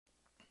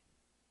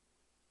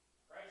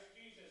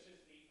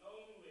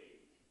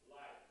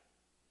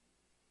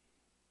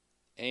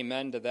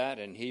Amen to that.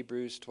 In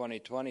Hebrews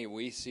 20:20,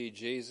 we see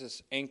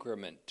Jesus,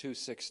 Increment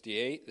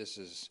 268. This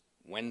is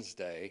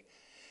Wednesday,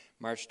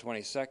 March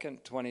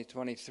 22nd,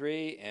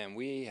 2023, and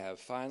we have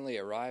finally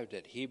arrived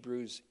at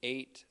Hebrews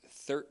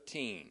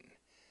 8:13,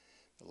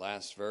 the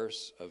last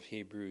verse of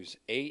Hebrews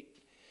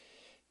 8.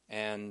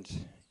 And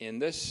in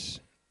this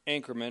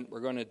increment,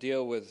 we're going to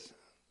deal with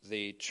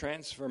the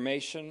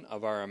transformation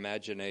of our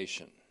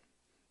imagination.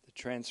 The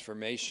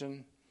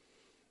transformation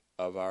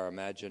of our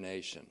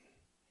imagination.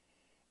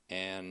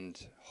 And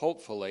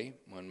hopefully,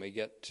 when we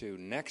get to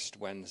next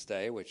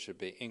Wednesday, which should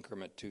be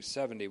Increment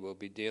 270, we'll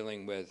be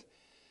dealing with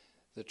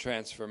the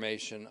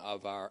transformation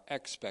of our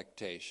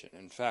expectation.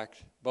 In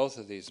fact, both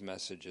of these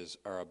messages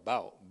are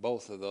about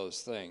both of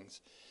those things.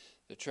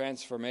 The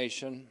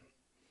transformation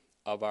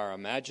of our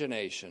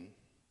imagination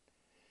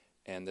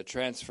and the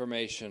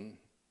transformation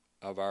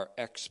of our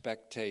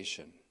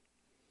expectation.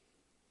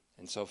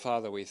 And so,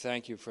 Father, we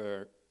thank you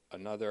for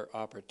another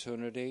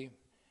opportunity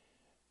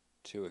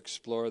to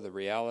explore the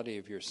reality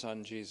of your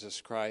Son, Jesus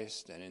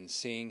Christ, and in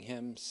seeing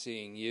him,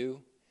 seeing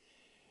you,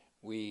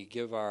 we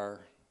give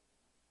our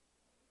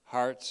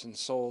hearts and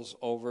souls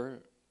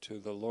over to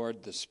the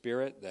Lord, the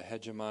Spirit, the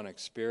hegemonic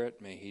Spirit.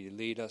 May he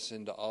lead us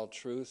into all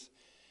truth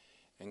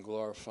and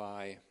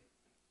glorify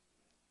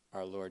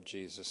our Lord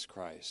Jesus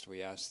Christ.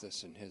 We ask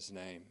this in his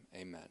name.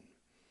 Amen.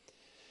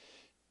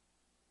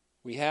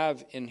 We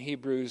have in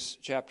Hebrews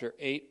chapter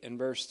 8 and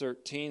verse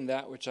 13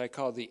 that which I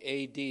call the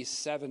AD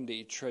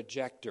 70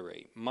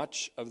 trajectory.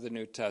 Much of the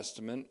New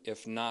Testament,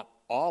 if not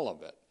all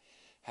of it,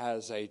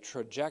 has a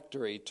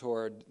trajectory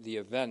toward the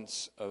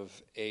events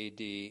of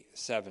AD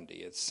 70.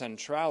 Its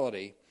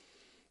centrality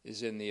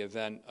is in the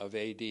event of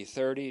AD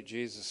 30,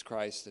 Jesus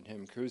Christ and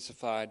him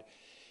crucified.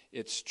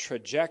 Its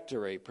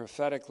trajectory,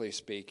 prophetically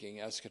speaking,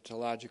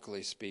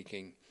 eschatologically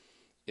speaking,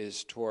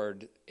 is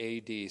toward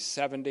AD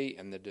 70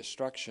 and the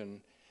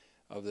destruction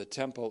of the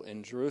temple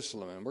in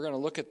Jerusalem. And we're going to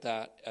look at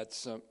that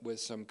with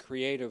some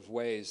creative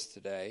ways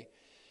today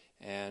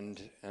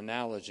and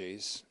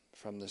analogies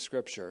from the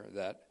Scripture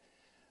that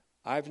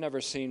I've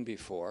never seen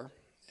before.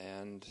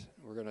 And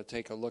we're going to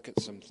take a look at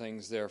some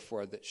things,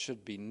 therefore, that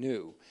should be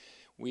new.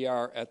 We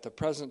are at the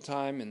present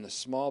time in the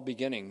small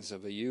beginnings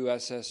of a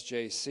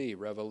USSJC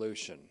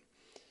revolution,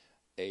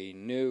 a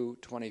new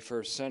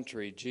 21st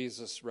century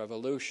Jesus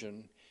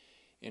revolution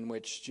in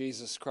which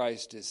Jesus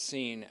Christ is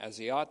seen as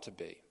he ought to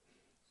be,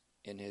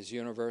 in his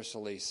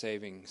universally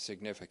saving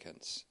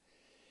significance.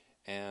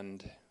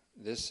 And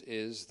this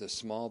is the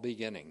small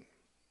beginning.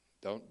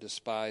 Don't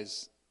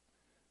despise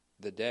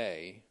the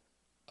day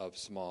of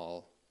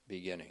small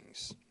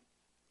beginnings.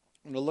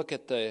 I'm going to look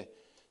at the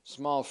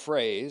small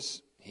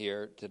phrase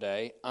here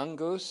today,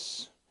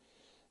 angus.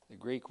 The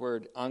Greek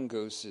word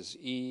angus is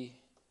E-G-G-U-S,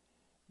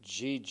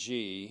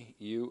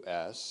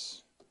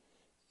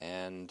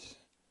 and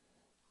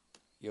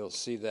you'll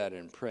see that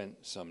in print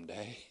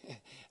someday.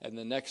 And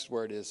the next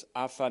word is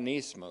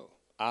aphanismo.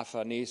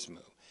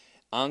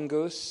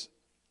 Angus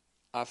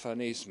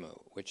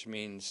aphanismo, which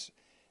means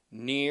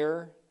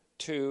near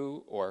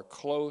to or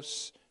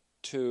close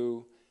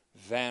to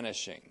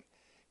vanishing,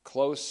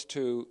 close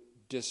to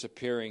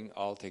disappearing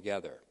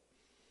altogether.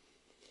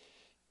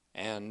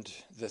 And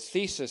the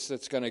thesis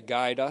that's going to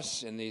guide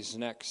us in these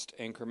next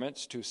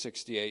increments,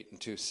 268 and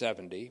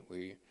 270,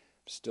 the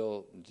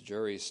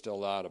jury's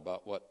still out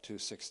about what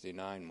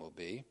 269 will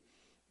be,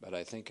 but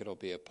I think it'll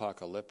be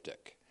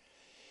apocalyptic.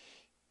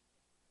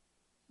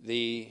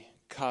 The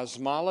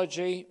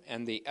cosmology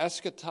and the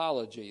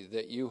eschatology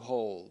that you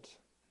hold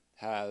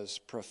has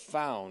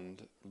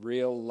profound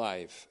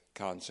real-life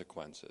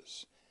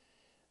consequences.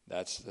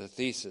 That's the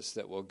thesis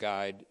that will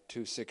guide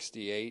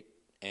 268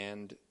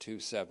 and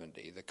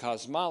 270. The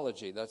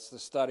cosmology, that's the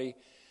study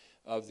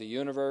of the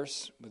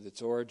universe with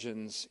its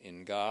origins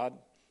in God,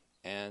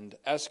 and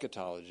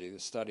eschatology, the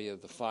study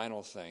of the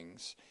final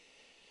things.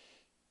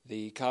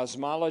 The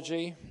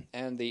cosmology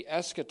and the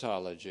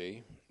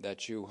eschatology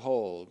that you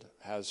hold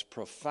has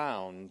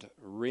profound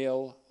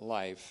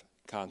real-life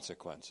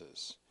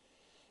consequences.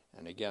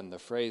 And again, the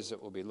phrase that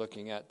we'll be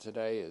looking at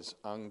today is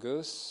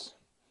angus,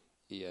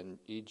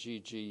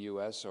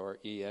 E-G-G-U-S or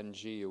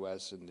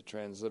E-N-G-U-S in the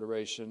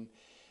transliteration.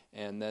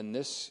 And then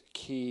this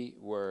key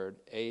word,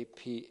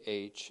 A-P-H-A-N-I-S-M-O-U,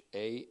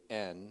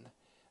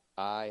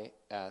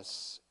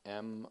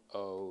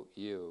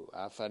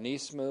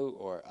 aphanismu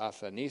or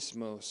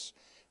aphanismus,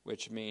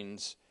 which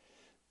means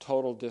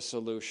total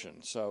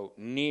dissolution. So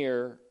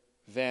near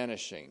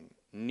vanishing,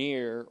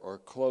 near or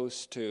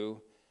close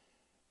to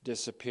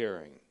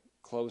disappearing,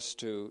 close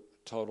to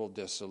total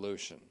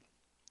dissolution.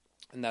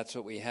 And that's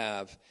what we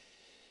have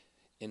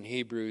in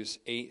Hebrews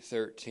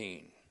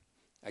 8:13.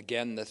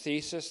 Again, the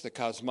thesis, the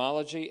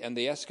cosmology, and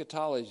the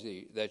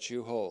eschatology that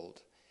you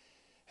hold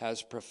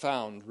has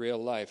profound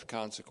real-life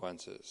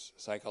consequences,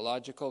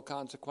 psychological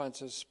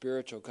consequences,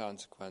 spiritual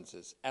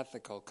consequences,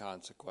 ethical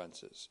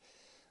consequences,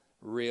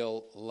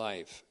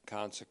 real-life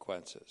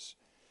consequences.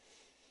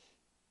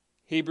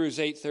 Hebrews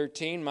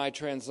 8:13, my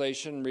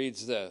translation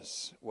reads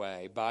this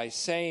way: by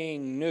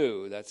saying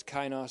new, that's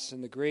kainos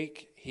in the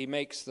Greek, he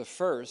makes the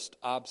first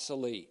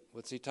obsolete.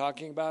 What's he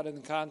talking about in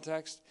the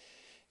context?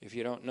 If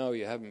you don't know,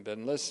 you haven't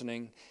been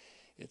listening.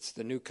 It's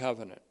the new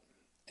covenant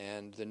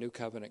and the new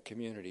covenant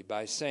community.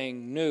 By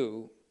saying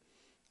new,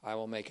 I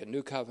will make a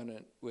new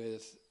covenant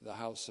with the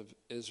house of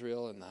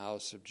Israel and the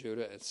house of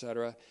Judah,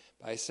 etc.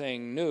 By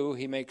saying new,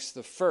 he makes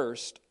the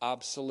first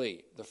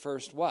obsolete. The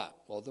first what?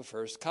 Well, the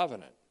first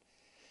covenant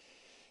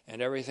and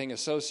everything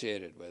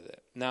associated with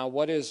it. Now,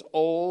 what is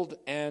old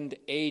and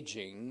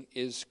aging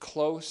is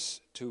close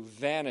to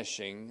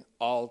vanishing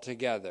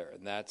altogether,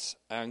 and that's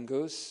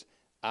angus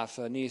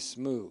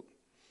aphanismu.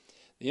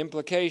 The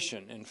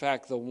implication, in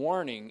fact, the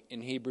warning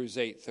in Hebrews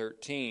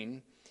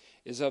 8:13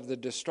 is of the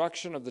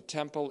destruction of the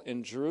temple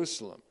in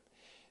Jerusalem,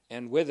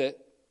 and with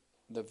it,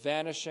 the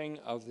vanishing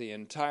of the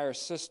entire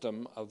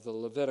system of the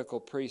Levitical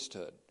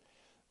priesthood,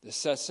 the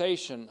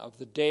cessation of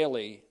the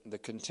daily, the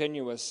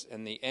continuous,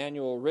 and the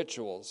annual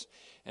rituals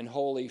and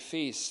holy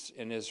feasts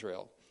in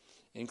Israel,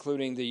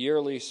 including the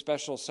yearly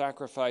special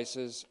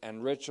sacrifices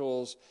and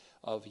rituals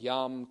of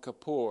Yom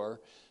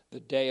Kippur, the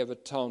Day of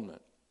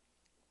Atonement.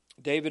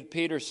 David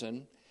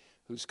Peterson,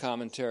 whose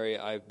commentary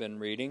I've been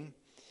reading,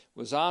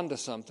 was on to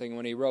something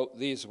when he wrote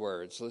these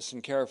words.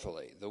 Listen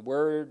carefully. The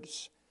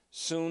words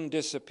soon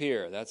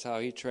disappear. That's how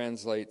he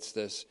translates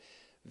this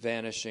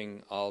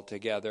vanishing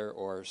altogether,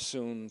 or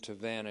soon to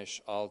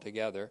vanish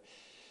altogether.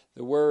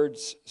 The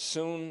words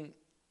soon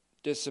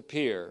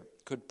disappear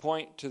could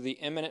point to the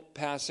imminent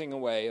passing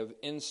away of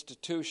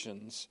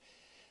institutions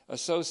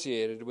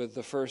associated with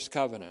the first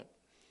covenant,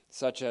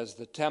 such as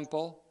the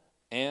temple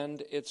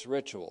and its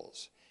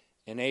rituals,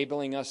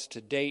 enabling us to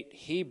date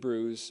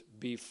Hebrews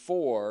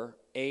before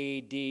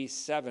AD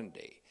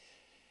 70,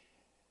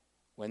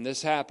 when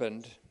this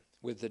happened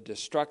with the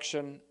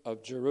destruction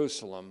of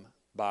Jerusalem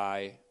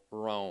by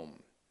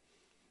Rome.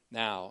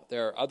 Now,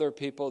 there are other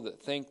people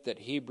that think that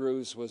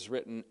Hebrews was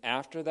written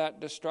after that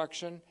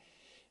destruction,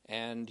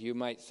 and you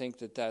might think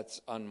that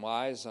that's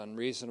unwise,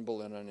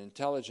 unreasonable, and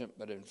unintelligent,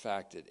 but in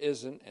fact it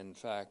isn't. In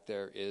fact,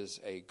 there is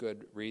a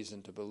good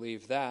reason to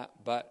believe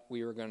that, but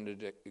we are going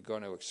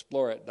to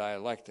explore it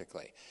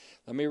dialectically.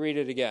 Let me read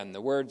it again. The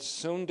words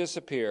soon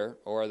disappear,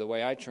 or the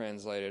way I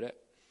translated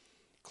it,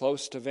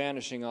 close to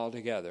vanishing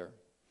altogether,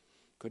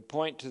 could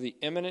point to the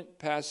imminent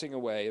passing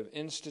away of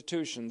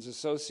institutions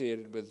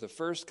associated with the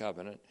first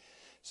covenant,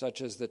 such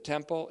as the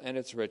temple and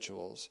its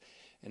rituals,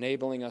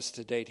 enabling us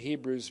to date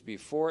Hebrews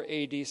before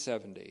AD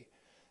 70,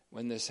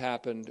 when this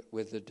happened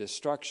with the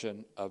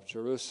destruction of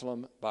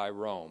Jerusalem by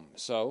Rome.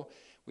 So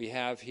we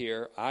have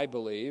here, I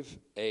believe,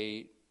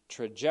 a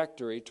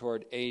trajectory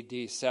toward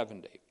AD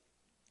 70.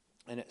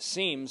 And it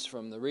seems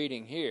from the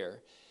reading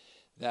here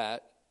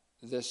that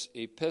this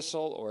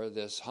epistle or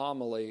this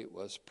homily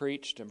was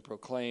preached and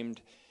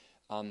proclaimed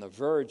on the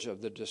verge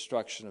of the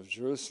destruction of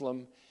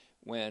Jerusalem,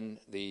 when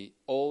the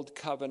old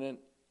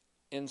covenant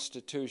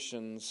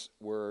institutions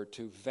were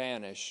to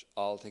vanish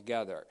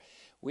altogether.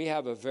 We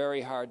have a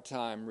very hard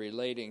time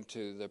relating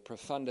to the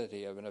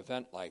profundity of an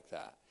event like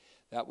that.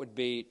 That would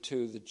be,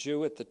 to the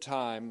Jew at the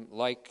time,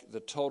 like the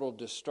total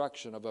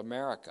destruction of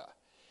America,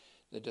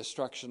 the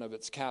destruction of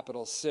its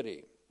capital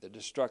city, the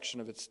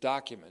destruction of its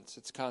documents,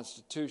 its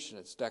constitution,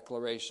 its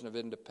Declaration of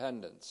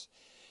Independence,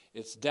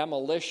 its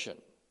demolition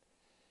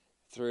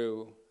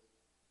through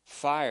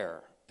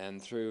fire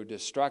and through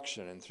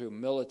destruction and through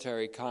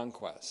military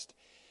conquest.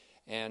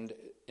 And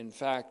in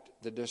fact,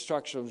 the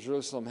destruction of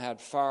Jerusalem had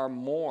far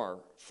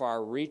more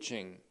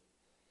far-reaching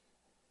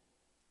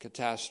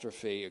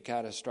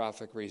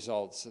catastrophic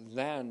results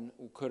than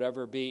could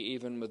ever be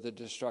even with the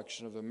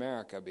destruction of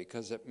America,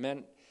 because it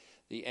meant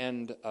the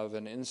end of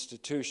an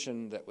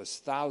institution that was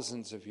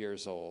thousands of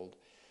years old,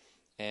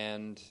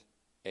 and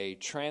a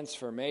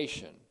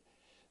transformation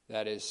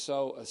that is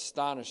so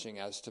astonishing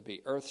as to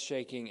be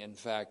earth-shaking, in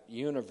fact,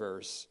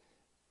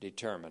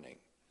 universe-determining.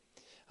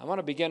 I want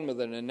to begin with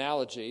an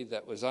analogy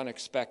that was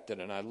unexpected,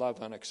 and I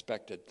love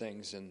unexpected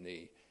things in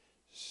the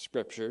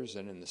Scriptures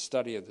and in the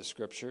study of the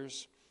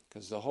Scriptures,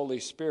 because the Holy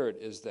Spirit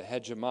is the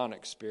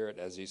hegemonic spirit,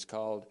 as he's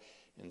called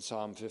in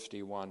Psalm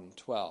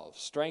 51:12.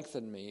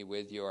 Strengthen me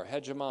with your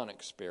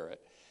hegemonic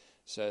spirit,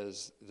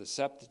 says the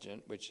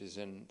Septuagint, which is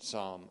in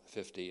Psalm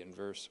 50 and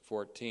verse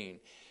 14.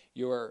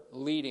 Your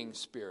leading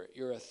spirit,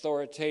 your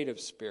authoritative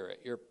spirit,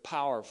 your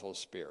powerful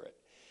spirit.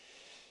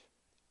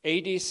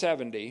 AD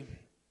 70,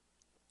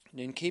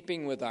 in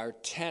keeping with our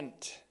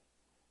tent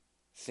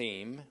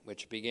theme,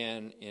 which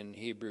began in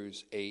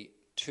Hebrews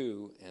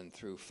 8:2 and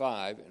through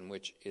 5, and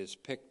which is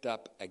picked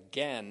up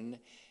again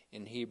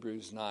in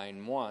Hebrews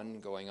 9:1,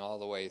 going all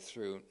the way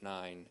through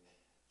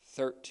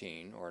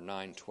 9:13, or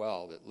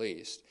 9:12 at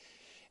least.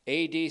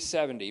 AD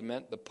 70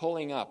 meant the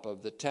pulling up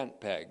of the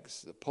tent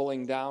pegs, the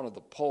pulling down of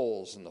the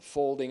poles, and the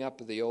folding up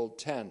of the old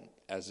tent,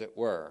 as it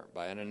were,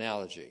 by an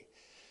analogy.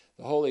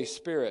 The Holy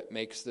Spirit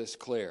makes this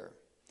clear.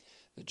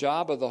 The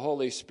job of the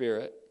Holy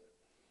Spirit,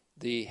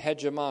 the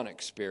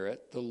hegemonic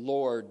spirit, the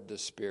Lord the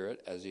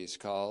Spirit, as he's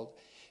called,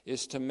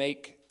 is to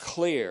make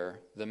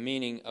clear the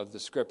meaning of the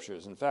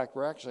Scriptures. In fact,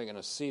 we're actually going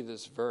to see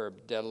this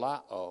verb,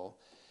 delao,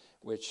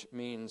 which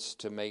means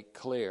to make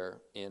clear,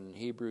 in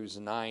Hebrews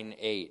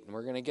 9:8. And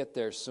we're going to get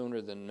there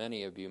sooner than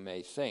many of you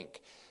may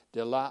think.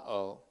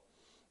 Delao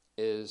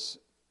is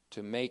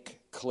to make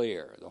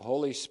clear. The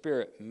Holy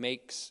Spirit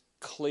makes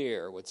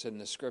clear what's in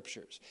the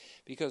Scriptures,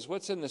 because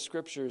what's in the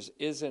Scriptures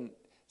isn't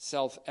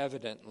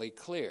self-evidently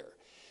clear.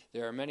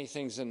 There are many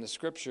things in the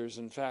Scriptures,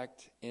 in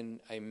fact, in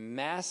a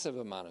massive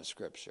amount of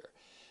Scripture,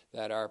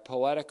 that are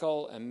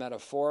poetical and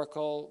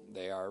metaphorical.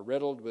 They are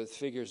riddled with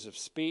figures of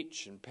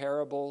speech and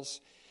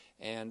parables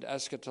and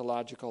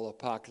eschatological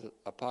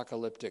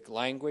apocalyptic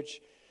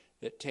language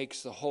that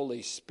takes the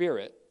Holy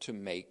Spirit to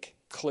make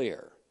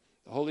clear.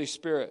 The Holy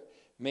Spirit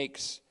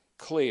makes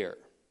clear.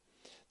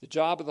 The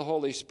job of the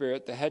Holy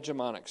Spirit, the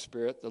hegemonic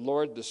Spirit, the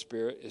Lord the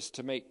Spirit, is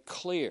to make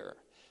clear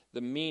the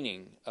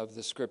meaning of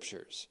the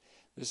Scriptures.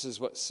 This is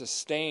what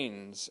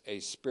sustains a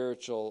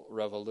spiritual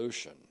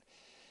revolution.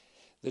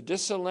 The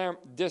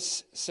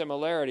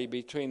dissimilarity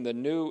between the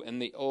new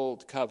and the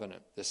old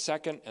covenant, the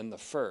second and the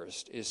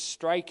first, is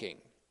striking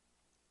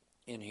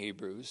in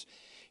Hebrews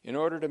in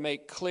order to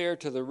make clear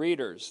to the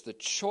readers the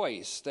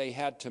choice they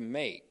had to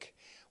make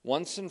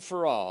once and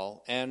for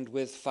all and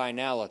with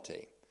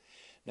finality.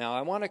 Now,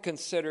 I want to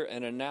consider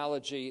an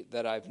analogy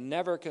that I've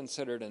never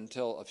considered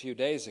until a few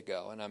days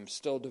ago, and I'm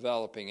still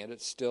developing it.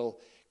 It's still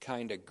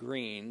kind of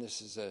green.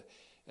 This is a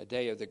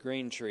day of the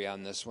green tree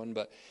on this one,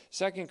 but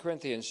 2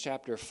 Corinthians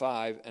chapter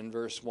 5 and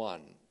verse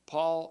 1.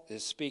 Paul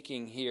is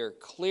speaking here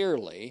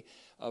clearly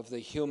of the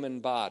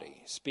human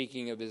body,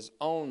 speaking of his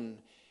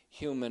own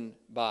human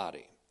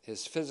body,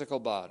 his physical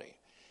body,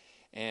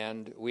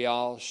 and we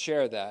all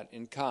share that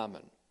in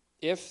common.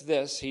 If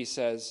this, he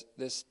says,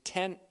 this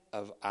tent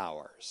of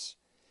ours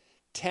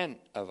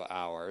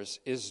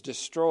is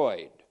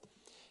destroyed.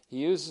 He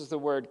uses the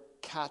word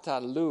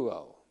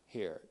kataluo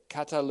here,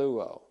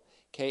 kataluo.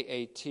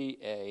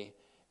 Kataluo.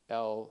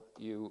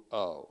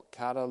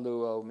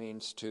 Kataluo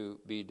means to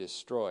be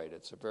destroyed.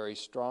 It's a very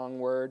strong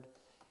word,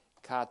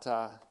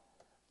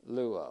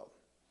 kataluo.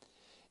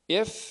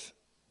 If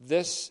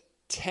this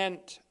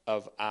tent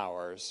of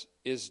ours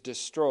is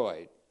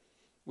destroyed,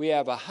 we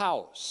have a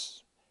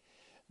house,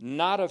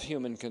 not of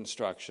human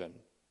construction,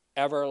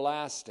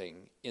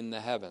 everlasting in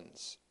the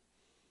heavens.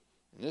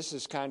 And this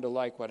is kind of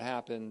like what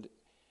happened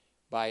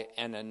by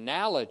an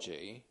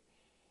analogy,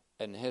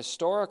 an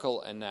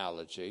historical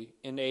analogy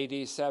in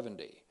AD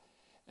 70.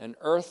 An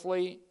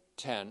earthly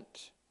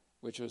tent,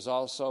 which was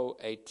also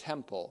a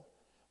temple,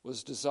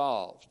 was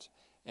dissolved,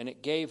 and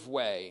it gave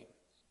way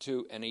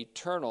to an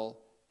eternal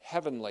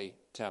heavenly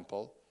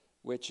temple,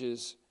 which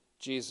is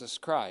Jesus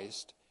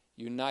Christ,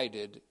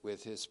 united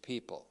with his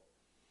people.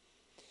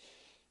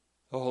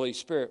 The Holy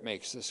Spirit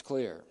makes this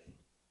clear.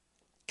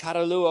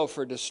 Kataluo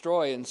for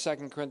destroy in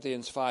 2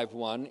 Corinthians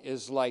 5:1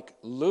 is like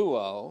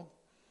luo.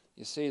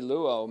 You see,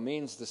 luo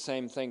means the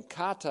same thing.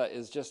 Kata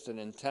is just an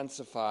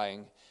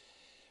intensifying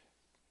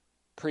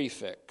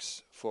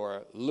prefix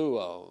for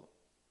luo,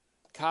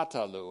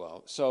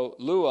 kataluo. So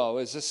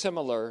luo is a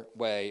similar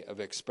way of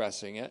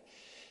expressing it.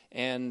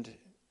 And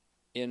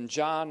in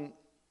John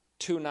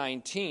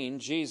 2:19,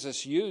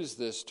 Jesus used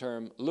this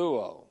term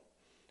luo,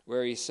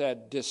 where he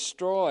said,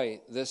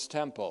 destroy this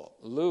temple,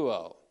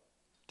 luo,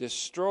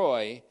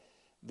 destroy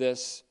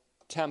this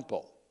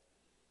temple.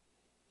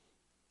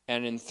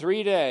 And in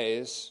 3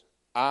 days,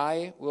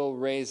 I will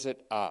raise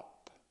it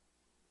up.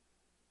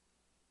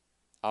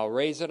 I'll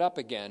raise it up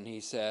again, he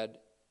said,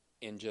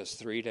 in just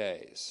 3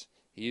 days.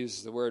 He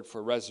uses the word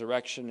for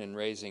resurrection in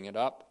raising it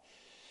up.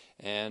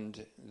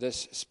 And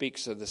this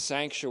speaks of the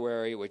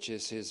sanctuary, which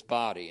is his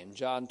body. In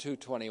John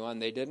 2:21,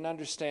 they didn't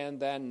understand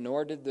then,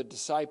 nor did the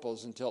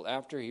disciples until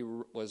after he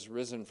was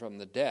risen from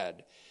the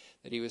dead,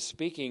 that he was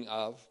speaking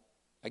of,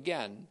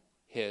 again,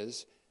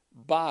 his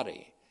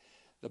body.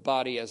 The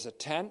body as a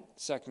tent,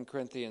 2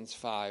 Corinthians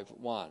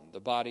 5:1. The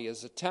body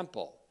as a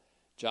temple,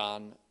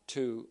 John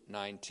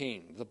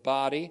 2:19. The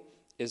body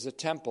is a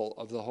temple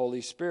of the Holy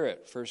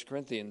Spirit, 1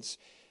 Corinthians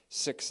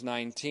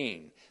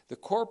 6:19. The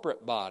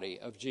corporate body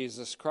of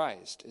Jesus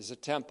Christ is a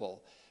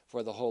temple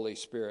for the Holy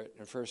Spirit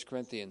in 1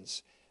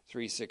 Corinthians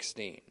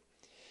 3:16.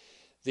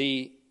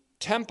 The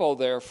temple,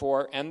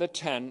 therefore, and the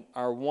tent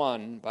are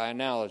one by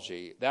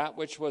analogy. That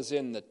which was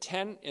in the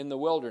tent in the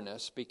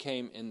wilderness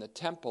became in the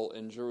temple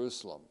in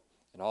Jerusalem,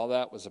 and all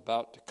that was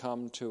about to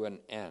come to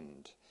an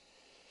end.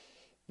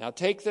 Now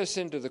take this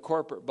into the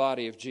corporate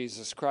body of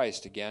Jesus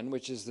Christ again,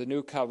 which is the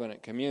new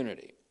covenant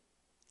community.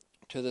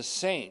 To the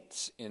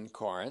saints in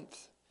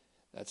Corinth,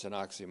 that's an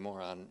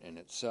oxymoron in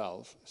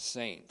itself,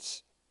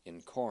 saints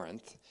in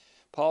Corinth,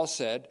 Paul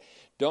said,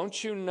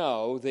 don't you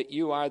know that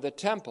you are the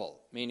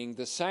temple, meaning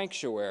the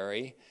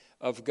sanctuary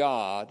of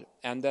God,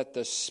 and that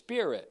the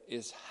Spirit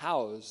is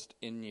housed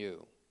in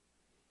you?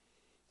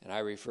 And I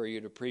refer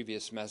you to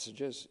previous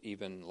messages,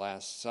 even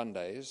last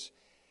Sunday's,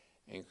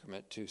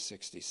 Increment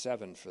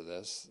 267 for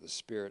this, the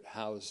Spirit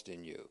housed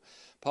in you.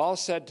 Paul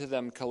said to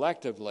them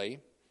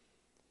collectively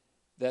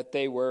that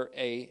they were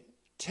a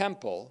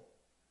temple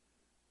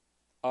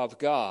of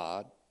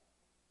God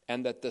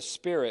and that the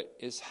Spirit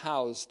is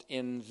housed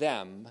in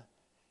them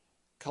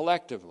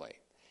collectively.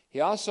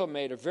 He also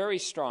made a very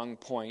strong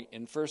point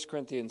in 1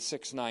 Corinthians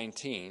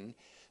 6:19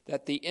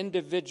 that the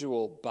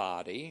individual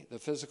body, the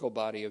physical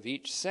body of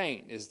each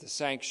saint, is the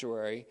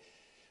sanctuary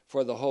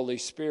for the Holy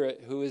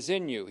Spirit who is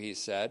in you, he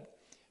said,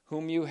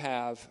 whom you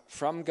have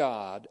from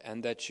God,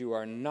 and that you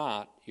are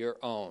not your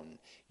own.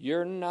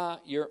 You're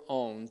not your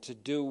own to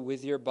do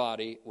with your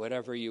body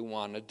whatever you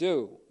want to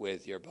do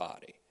with your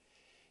body.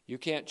 You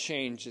can't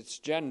change its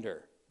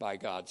gender by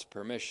God's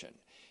permission.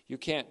 You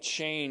can't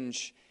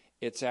change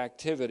its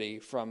activity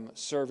from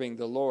serving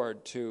the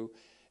Lord to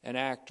an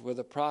act with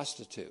a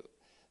prostitute.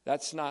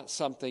 That's not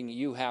something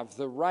you have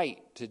the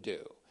right to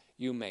do.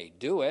 You may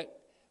do it,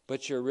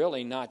 but you're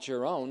really not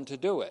your own to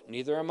do it.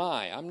 Neither am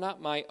I. I'm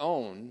not my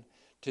own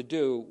to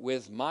do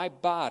with my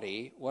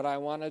body what I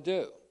want to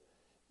do.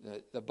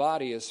 The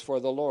body is for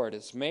the Lord.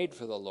 It's made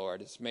for the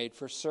Lord. It's made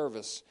for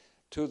service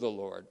to the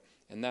Lord.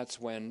 And that's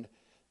when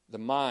the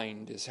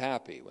mind is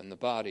happy, when the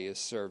body is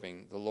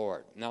serving the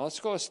Lord. Now let's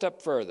go a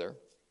step further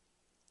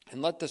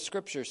and let the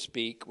Scripture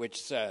speak,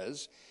 which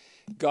says,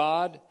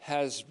 God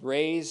has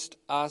raised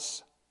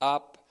us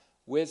up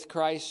with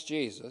Christ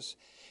Jesus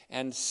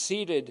and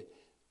seated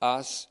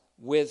us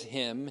with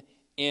him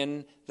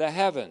in the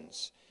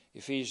heavens.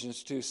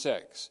 Ephesians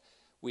 2:6.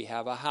 We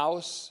have a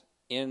house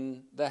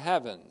in the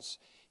heavens.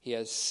 He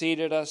has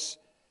seated us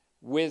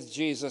with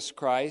Jesus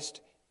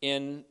Christ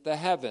in the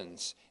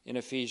heavens in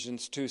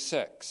Ephesians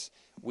 2:6.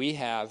 We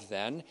have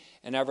then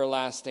an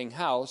everlasting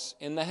house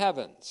in the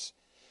heavens.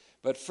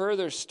 But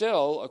further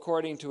still,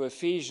 according to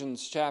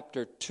Ephesians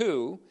chapter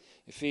 2,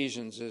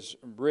 Ephesians is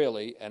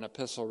really an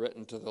epistle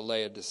written to the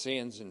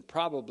Laodiceans and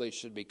probably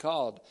should be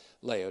called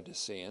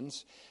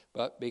Laodiceans,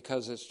 but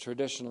because it's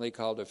traditionally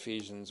called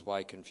Ephesians,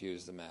 why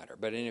confuse the matter?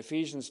 But in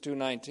Ephesians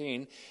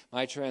 2:19,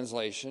 my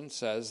translation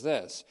says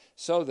this: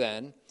 So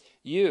then,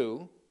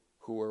 you,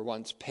 who were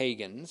once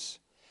pagans,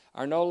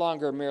 are no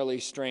longer merely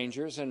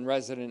strangers and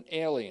resident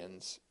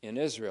aliens, in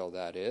Israel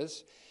that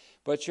is,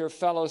 but your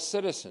fellow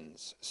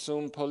citizens,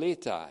 sum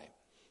politai,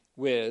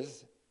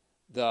 with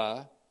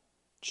the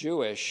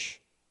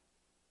Jewish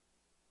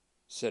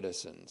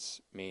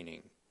citizens,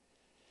 meaning.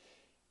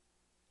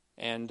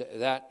 And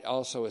that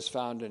also is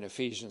found in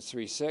Ephesians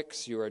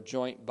 3:6. You are a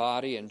joint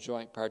body and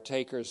joint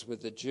partakers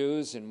with the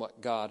Jews in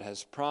what God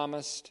has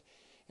promised.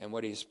 And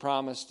what he's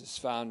promised is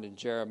found in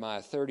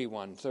Jeremiah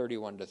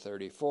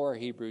 31:31-34,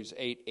 Hebrews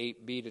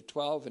 8:8b to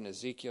 12, and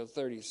Ezekiel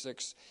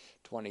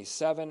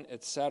 36:27,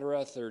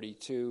 etc.,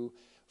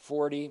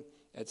 32:40,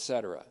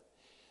 etc.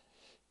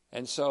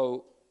 And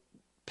so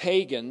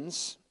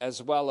pagans,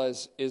 as well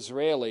as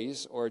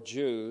Israelis or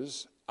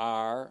Jews,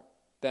 are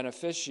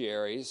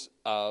beneficiaries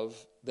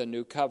of the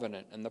new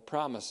covenant and the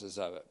promises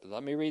of it. But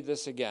let me read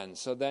this again.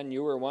 So then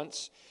you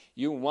once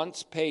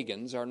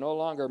pagans are no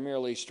longer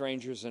merely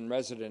strangers and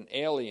resident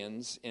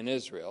aliens in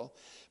Israel,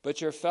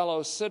 but your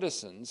fellow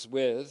citizens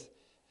with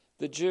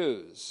the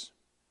Jews,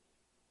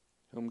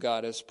 whom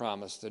God has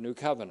promised the new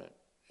covenant,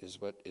 is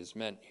what is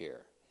meant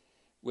here,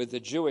 with the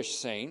Jewish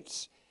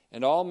saints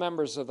and all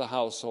members of the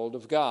household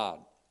of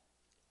God.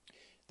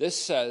 This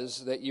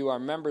says that you are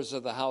members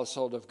of the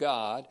household of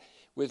God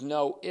with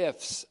no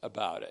ifs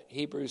about it.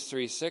 Hebrews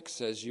 3:6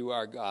 says you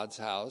are God's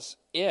house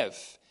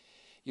if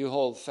you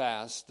hold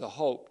fast the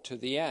hope to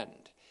the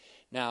end.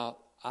 Now,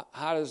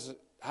 how does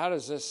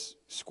this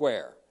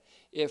square?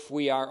 If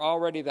we are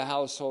already the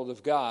household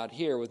of God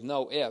here with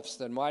no ifs,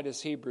 then why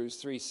does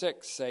Hebrews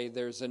 3:6 say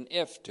there's an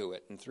if to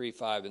it in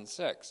 3:5 and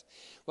 6?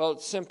 Well,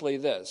 it's simply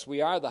this.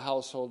 We are the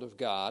household of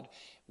God,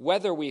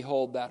 whether we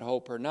hold that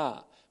hope or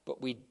not. But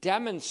we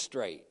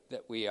demonstrate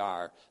that we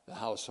are the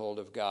household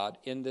of God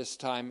in this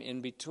time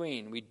in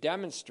between. We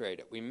demonstrate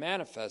it. We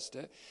manifest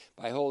it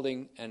by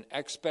holding an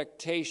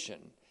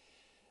expectation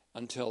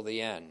until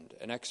the end.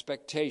 An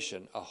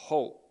expectation, a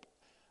hope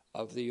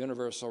of the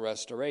universal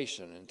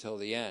restoration until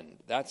the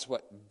end. That's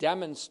what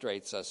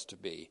demonstrates us to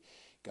be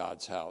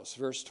God's house.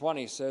 Verse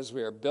 20 says,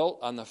 we are built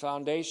on the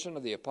foundation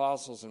of the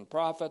apostles and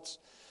prophets,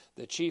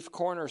 the chief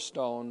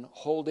cornerstone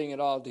holding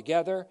it all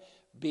together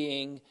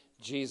being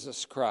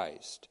Jesus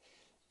Christ.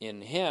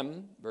 In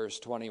him, verse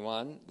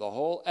 21, the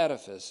whole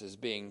edifice is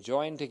being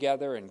joined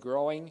together and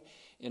growing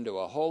into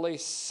a holy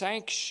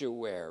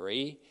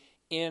sanctuary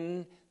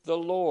in the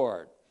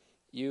Lord.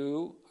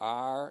 You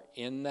are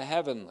in the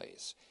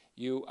heavenlies.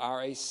 You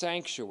are a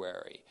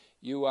sanctuary.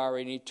 You are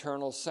an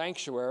eternal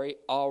sanctuary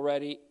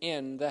already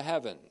in the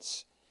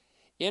heavens,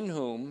 in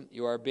whom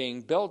you are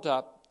being built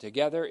up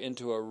together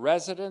into a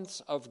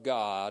residence of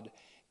God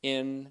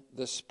in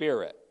the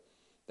Spirit.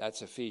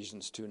 That's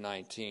Ephesians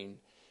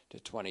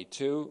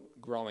 2:19-22,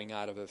 growing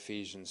out of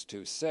Ephesians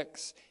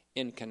 2:6,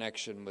 in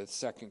connection with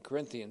 2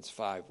 Corinthians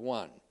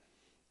 5:1,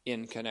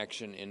 in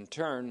connection in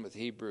turn with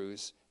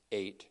Hebrews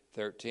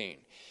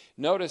 8:13.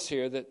 Notice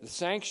here that the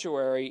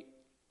sanctuary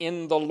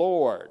in the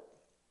Lord,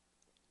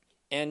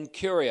 and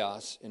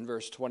kurios, in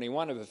verse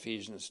 21 of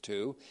Ephesians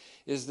 2,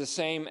 is the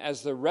same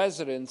as the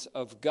residence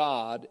of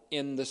God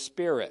in the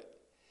Spirit.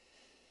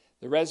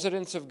 The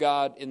residence of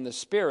God in the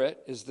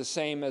Spirit is the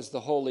same as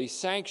the holy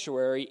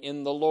sanctuary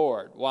in the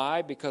Lord.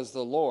 Why? Because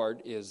the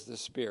Lord is the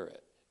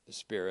Spirit. The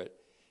Spirit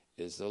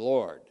is the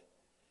Lord.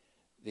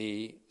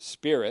 The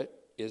Spirit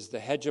is the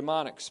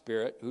hegemonic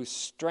Spirit who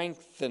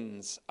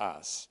strengthens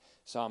us.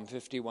 Psalm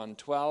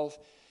 51:12,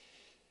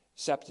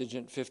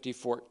 Septuagint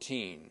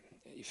 50:14.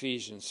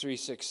 Ephesians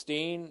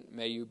 3:16,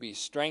 may you be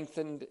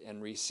strengthened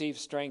and receive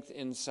strength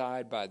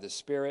inside by the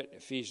Spirit.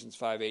 Ephesians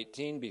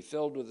 5:18, be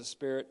filled with the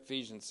Spirit.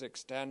 Ephesians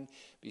 6:10,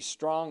 be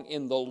strong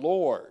in the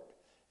Lord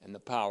and the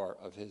power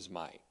of his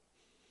might.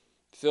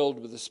 Filled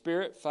with the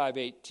Spirit,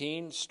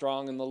 5:18,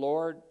 strong in the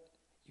Lord.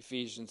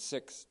 Ephesians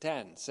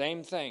 6:10,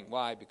 same thing.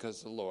 Why?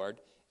 Because the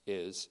Lord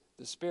is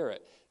the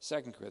Spirit.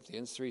 2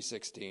 Corinthians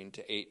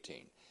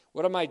 3:16-18.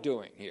 What am I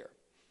doing here?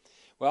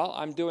 Well,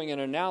 I'm doing an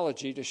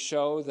analogy to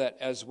show that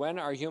as when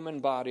our human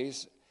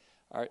bodies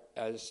are,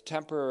 as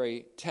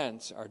temporary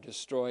tents are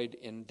destroyed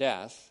in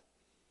death,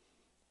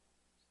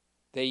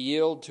 they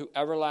yield to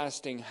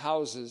everlasting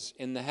houses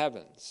in the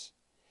heavens.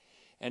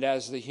 And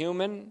as the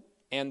human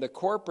and the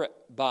corporate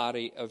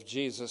body of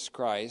Jesus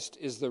Christ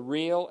is the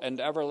real and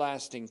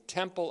everlasting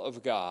temple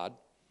of God,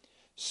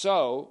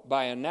 so,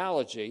 by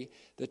analogy,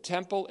 the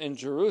temple in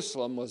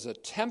Jerusalem was a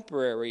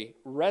temporary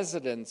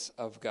residence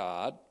of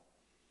God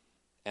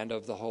and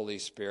of the Holy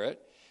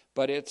Spirit,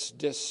 but its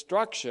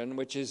destruction,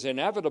 which is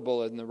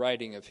inevitable in the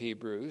writing of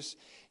Hebrews,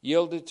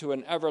 yielded to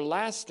an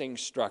everlasting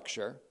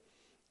structure,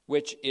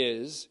 which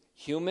is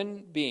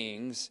human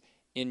beings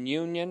in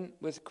union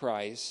with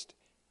Christ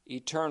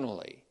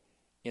eternally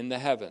in the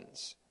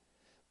heavens,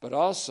 but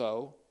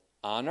also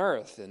on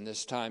earth in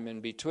this time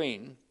in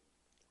between,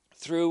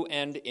 through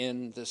and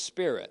in the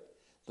Spirit,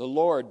 the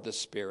Lord the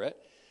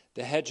Spirit,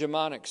 the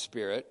hegemonic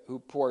Spirit, who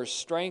pours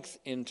strength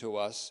into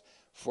us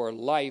for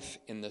life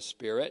in the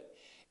Spirit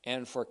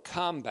and for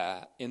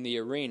combat in the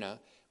arena,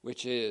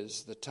 which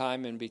is the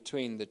time in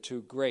between the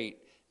two great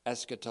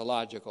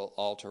eschatological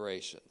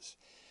alterations.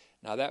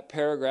 Now that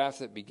paragraph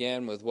that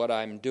began with what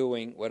am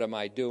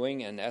I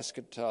doing, and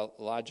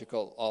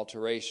eschatological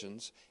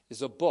alterations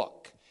is a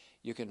book.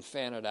 You can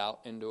fan it out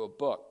into a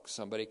book.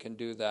 Somebody can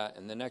do that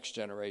in the next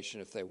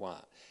generation if they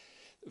want.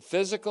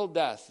 Physical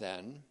death,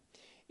 then,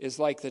 is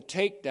like the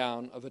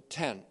takedown of a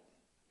tent.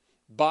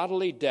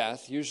 Bodily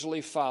death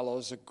usually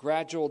follows a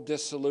gradual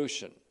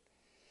dissolution.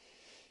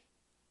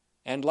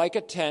 And like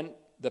a tent,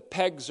 the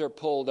pegs are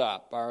pulled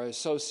up. Our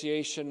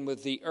association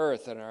with the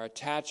earth and our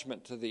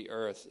attachment to the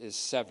earth is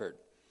severed.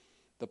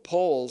 The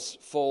poles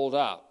fold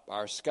up.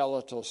 Our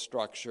skeletal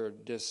structure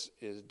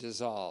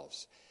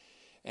dissolves.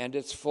 And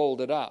it's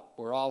folded up.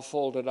 We're all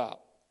folded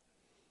up.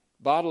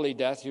 Bodily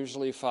death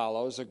usually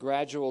follows a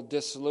gradual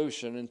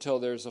dissolution until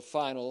there's a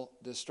final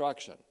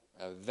destruction,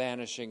 a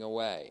vanishing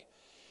away.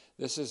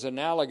 This is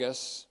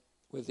analogous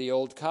with the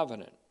Old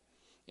Covenant.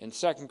 In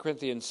 2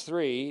 Corinthians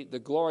 3, the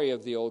glory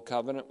of the Old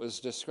Covenant was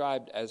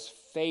described as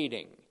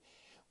fading,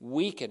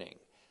 weakening,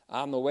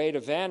 on the way to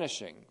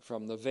vanishing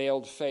from the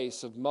veiled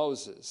face of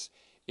Moses,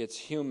 its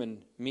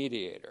human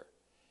mediator.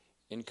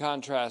 In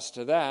contrast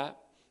to that,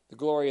 the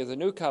glory of the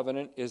New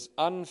Covenant is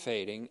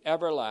unfading,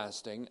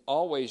 everlasting,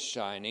 always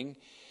shining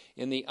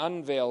in the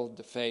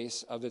unveiled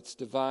face of its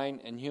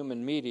divine and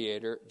human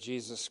mediator,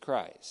 Jesus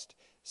Christ.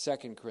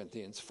 2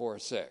 Corinthians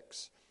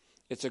 4:6.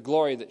 It's a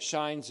glory that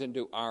shines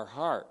into our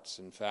hearts,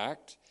 in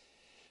fact,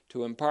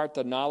 to impart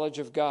the knowledge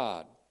of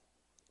God,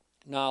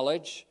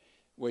 knowledge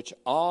which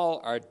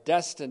all are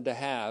destined to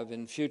have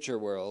in future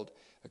world,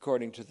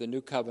 according to the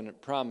New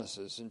Covenant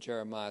promises in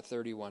Jeremiah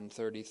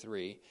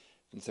 31:33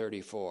 and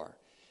 34.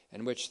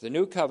 And which the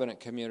New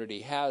Covenant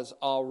community has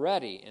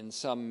already in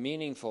some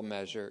meaningful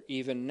measure,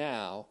 even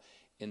now,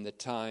 in the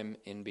time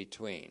in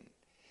between.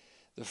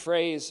 The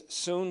phrase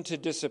soon to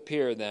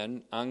disappear,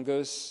 then,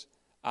 angus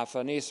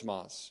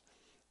aphanismos,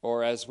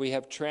 or as we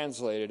have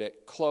translated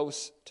it,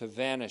 close to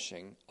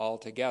vanishing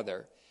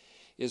altogether,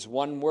 is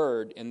one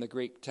word in the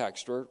Greek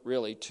text, or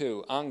really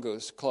two,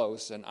 angus,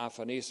 close, and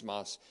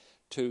aphanismos,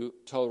 to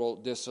total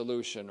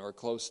dissolution or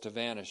close to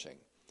vanishing.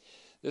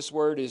 This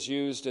word is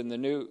used in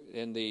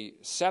the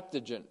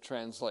Septuagint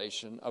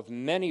translation of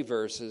many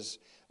verses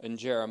in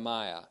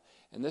Jeremiah.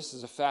 And this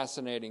is a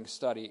fascinating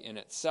study in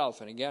itself.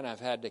 And again, I've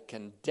had to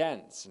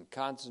condense and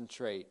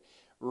concentrate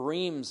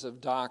reams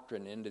of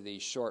doctrine into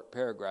these short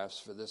paragraphs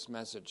for this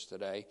message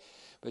today.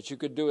 But you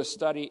could do a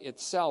study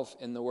itself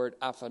in the word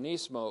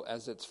aphanismo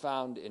as it's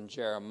found in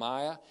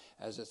Jeremiah,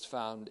 as it's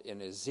found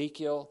in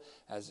Ezekiel,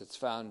 as it's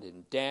found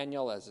in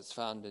Daniel, as it's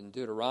found in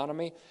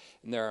Deuteronomy.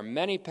 And there are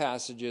many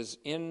passages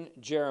in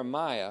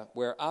Jeremiah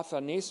where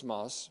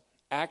aphanismos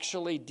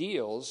actually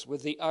deals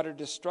with the utter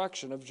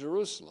destruction of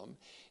Jerusalem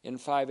in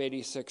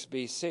 586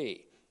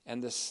 BC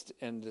and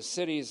the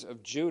cities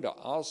of Judah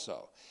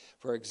also.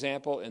 For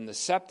example, in the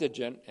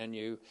Septuagint, and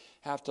you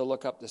have to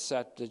look up the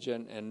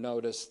Septuagint and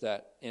notice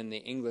that in the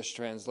English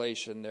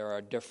translation there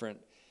are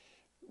different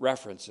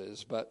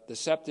references, but the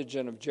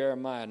Septuagint of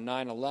Jeremiah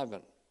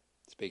 9:11,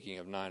 speaking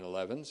of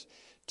 9/11s,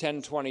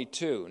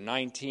 10:22,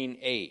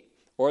 19:8,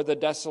 or the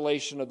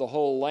desolation of the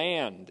whole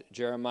land,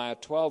 Jeremiah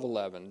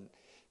 12:11,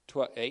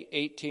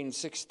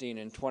 18:16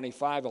 and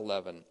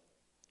 25:11.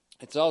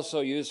 It's also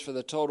used for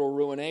the total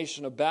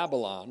ruination of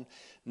Babylon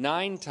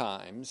 9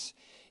 times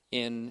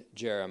in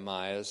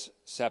Jeremiah's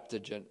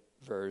Septuagint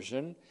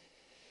version,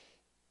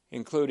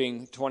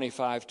 including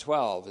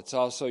 25:12. It's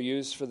also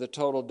used for the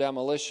total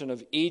demolition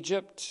of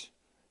Egypt,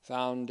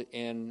 found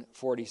in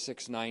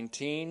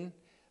 46:19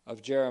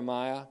 of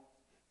Jeremiah.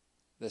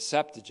 The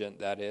Septuagint,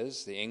 that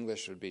is, the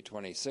English would be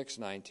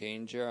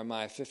 26:19.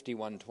 Jeremiah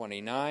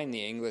 51:29,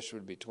 the English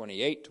would be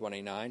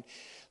 28:29.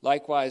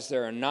 Likewise,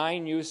 there are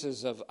 9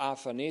 uses of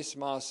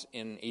aphanismos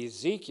in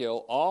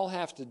Ezekiel, all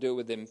have to do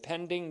with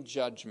impending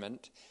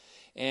judgment.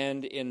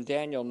 And in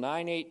Daniel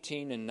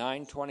 9:18 and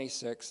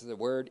 9:26, the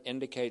word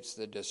indicates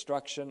the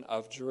destruction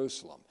of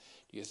Jerusalem.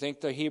 Do you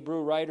think the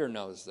Hebrew writer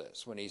knows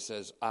this when he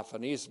says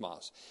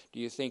aphanismos?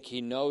 Do you think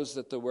he knows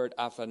that the word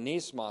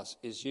aphanismos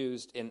is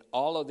used in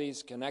all of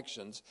these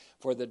connections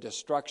for the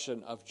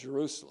destruction of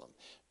Jerusalem?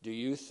 Do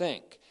you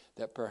think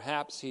that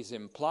perhaps he's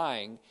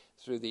implying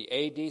through the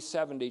AD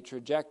 70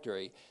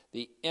 trajectory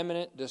the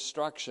imminent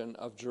destruction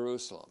of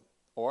Jerusalem?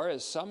 Or,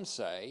 as some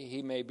say,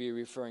 he may be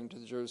referring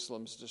to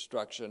Jerusalem's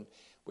destruction,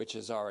 which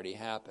has already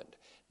happened.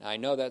 Now, I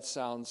know that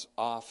sounds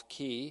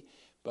off-key,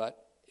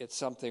 but it's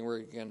something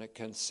we're going to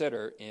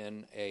consider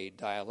in a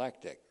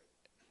dialectic.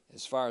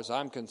 As far as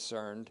I'm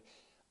concerned,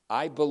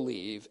 I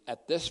believe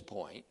at this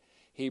point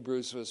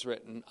Hebrews was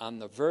written on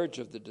the verge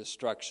of the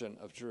destruction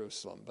of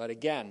Jerusalem. But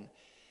again,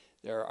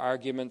 there are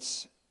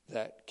arguments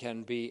that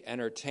can be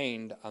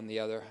entertained on the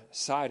other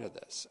side of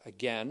this.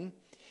 Again,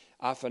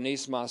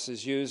 aphanismos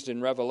is used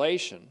in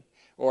Revelation,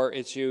 or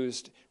it's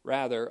used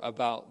rather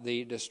about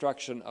the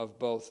destruction of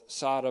both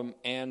Sodom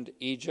and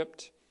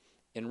Egypt.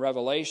 In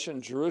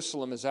Revelation,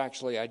 Jerusalem is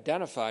actually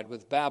identified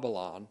with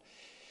Babylon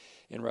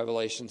in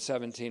Revelation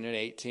 17 and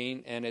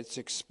 18, and it's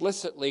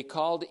explicitly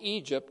called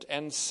Egypt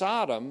and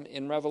Sodom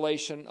in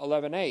Revelation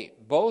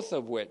 11:8, both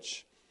of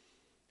which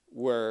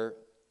were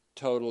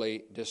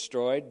totally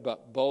destroyed,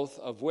 but both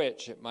of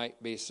which, it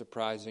might be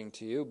surprising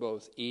to you,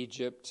 both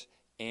Egypt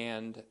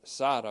and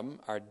Sodom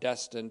are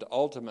destined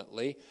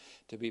ultimately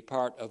to be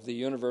part of the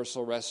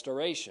universal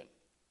restoration.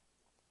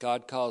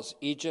 God calls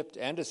Egypt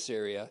and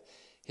Assyria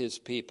his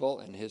people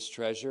and his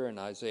treasure in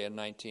Isaiah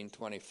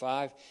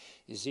 19:25.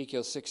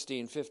 Ezekiel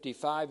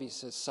 16:55, he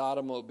says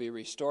Sodom will be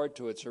restored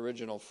to its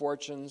original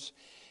fortunes.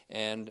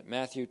 And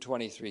Matthew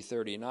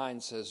 23:39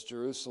 says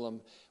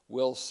Jerusalem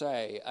will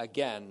say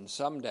again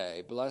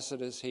someday, "Blessed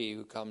is he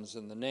who comes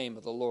in the name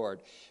of the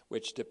Lord,"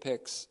 which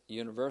depicts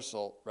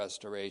universal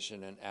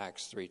restoration in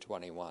Acts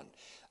 3:21.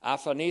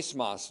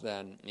 Aphanismos,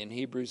 then, in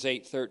Hebrews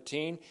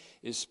 8:13,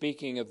 is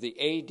speaking of the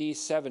AD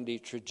 70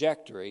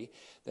 trajectory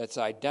that's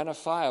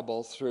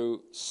identifiable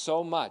through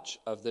so much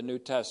of the New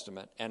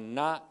Testament, and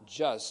not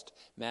just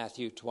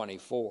Matthew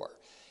 24,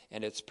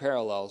 and its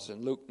parallels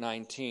in Luke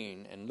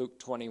 19 and Luke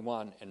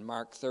 21 and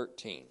Mark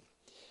 13.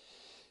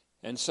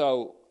 And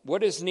so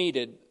what is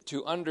needed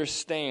to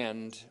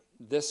understand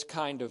this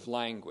kind of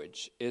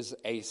language is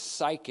a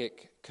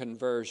psychic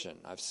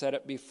conversion. I've said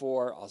it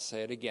before, I'll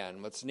say it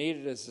again. What's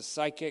needed is a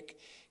psychic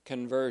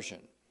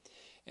conversion.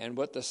 And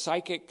what the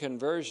psychic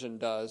conversion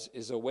does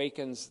is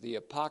awakens the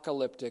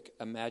apocalyptic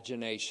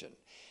imagination.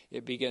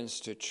 It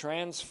begins to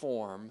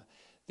transform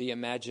the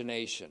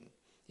imagination.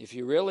 If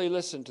you really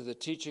listen to the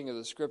teaching of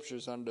the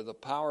Scriptures under the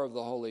power of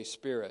the Holy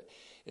Spirit,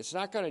 it's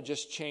not going to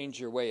just change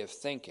your way of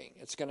thinking.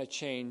 It's going to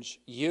change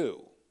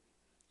you.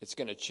 It's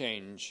going to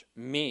change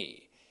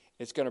me.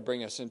 It's going to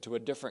bring us into a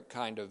different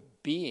kind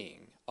of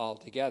being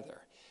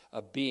altogether,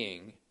 a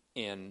being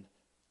in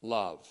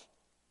love.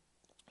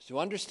 To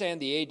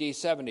understand the AD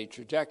 70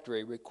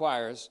 trajectory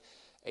requires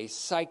a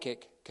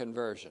psychic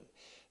conversion.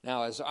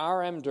 Now, as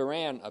R.M.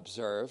 Duran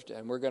observed,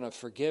 and we're going to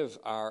forgive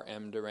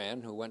R.M.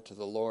 Duran, who went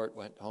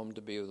home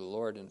to be with the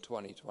Lord in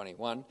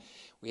 2021,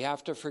 we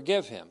have to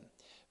forgive him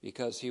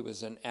because he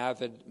was an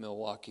avid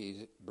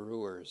Milwaukee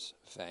Brewers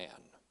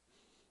fan.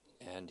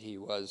 And he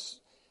was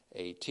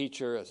a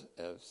teacher,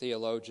 a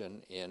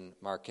theologian in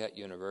Marquette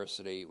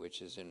University,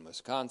 which is in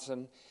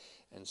Wisconsin,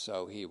 and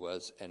so he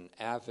was an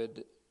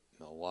avid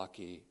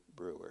Milwaukee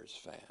Brewers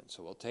fan.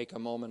 So we'll take a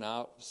moment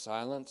out of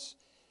silence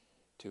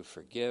to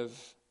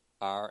forgive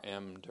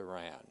R.M.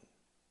 Duran.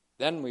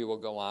 Then we will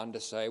go on to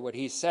say what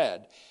he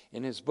said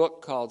in his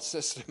book called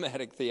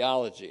Systematic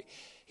Theology.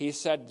 He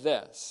said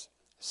this: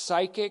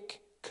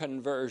 psychic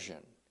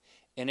conversion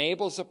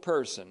enables a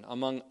person,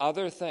 among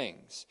other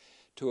things,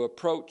 to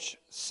approach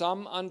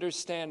some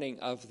understanding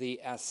of the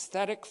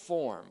aesthetic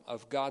form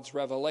of God's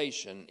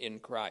revelation in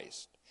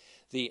Christ.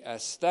 The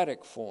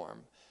aesthetic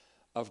form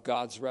of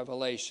God's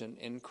revelation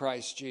in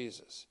Christ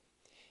Jesus.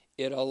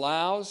 It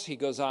allows, he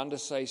goes on to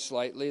say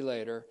slightly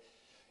later,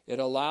 it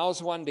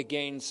allows one to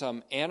gain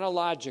some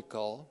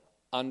analogical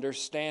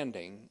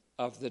understanding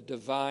of the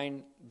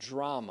divine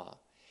drama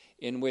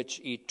in which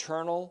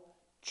eternal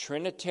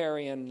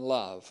Trinitarian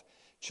love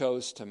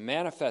chose to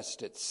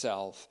manifest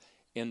itself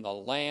in the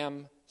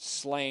Lamb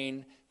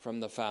slain from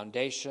the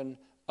foundation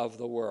of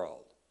the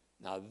world.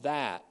 Now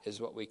that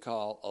is what we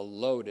call a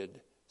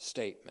loaded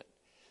statement.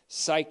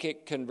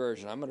 Psychic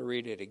conversion. I'm going to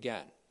read it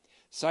again.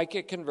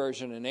 Psychic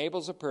conversion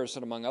enables a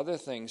person, among other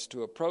things,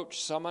 to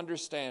approach some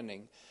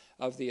understanding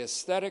of the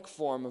aesthetic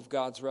form of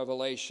God's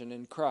revelation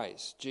in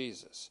Christ,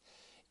 Jesus.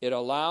 It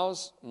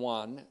allows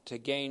one to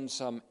gain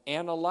some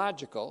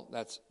analogical,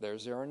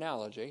 there's their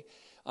analogy,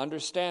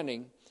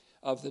 understanding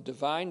of the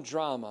divine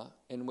drama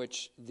in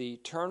which the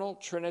eternal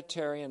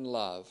Trinitarian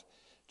love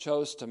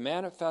chose to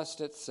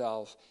manifest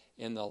itself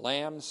in the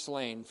Lamb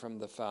slain from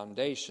the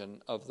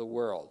foundation of the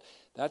world.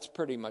 That's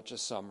pretty much a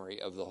summary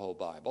of the whole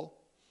Bible.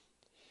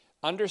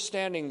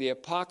 Understanding the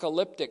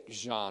apocalyptic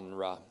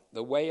genre,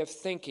 the way of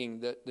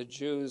thinking that the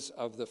Jews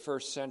of the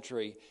first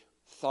century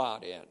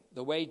thought in,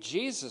 the way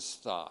Jesus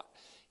thought.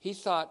 He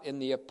thought in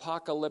the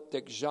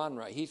apocalyptic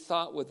genre. He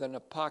thought with an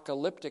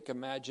apocalyptic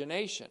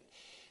imagination,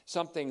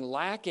 something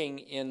lacking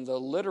in the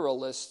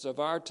literalists of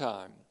our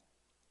time,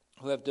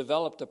 who have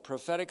developed a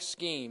prophetic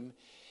scheme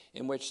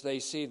in which they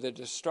see the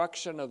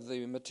destruction of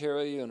the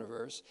material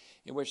universe,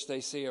 in which they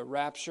see a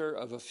rapture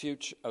of a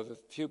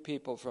few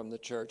people from the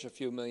church, a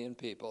few million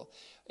people,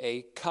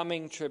 a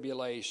coming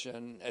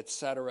tribulation,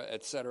 etc.,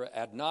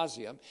 ad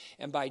nauseum.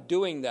 And by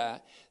doing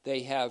that,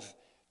 they have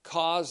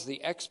caused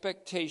the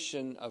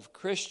expectation of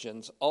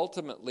Christians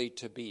ultimately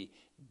to be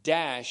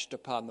dashed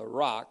upon the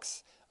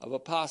rocks of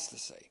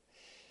apostasy.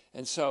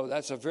 And so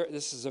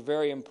this is a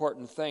very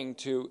important thing,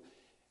 to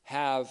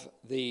have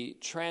the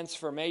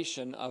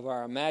transformation of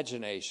our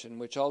imagination,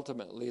 which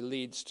ultimately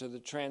leads to the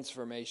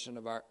transformation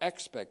of our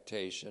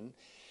expectation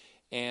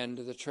and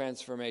the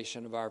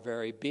transformation of our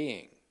very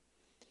being.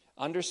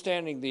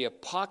 Understanding the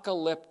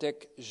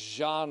apocalyptic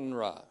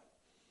genre,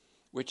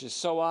 which is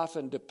so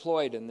often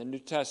deployed in the New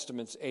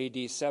Testament's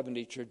AD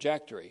 70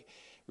 trajectory,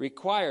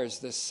 requires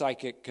this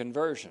psychic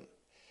conversion.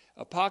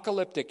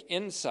 Apocalyptic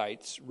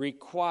insights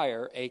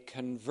require a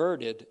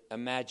converted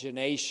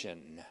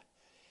imagination.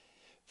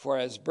 For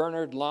as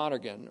Bernard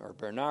Lonergan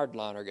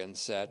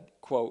said,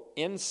 quote,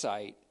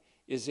 insight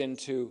is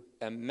into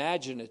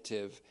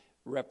imaginative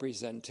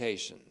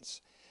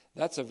representations.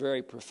 That's a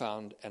very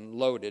profound and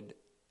loaded,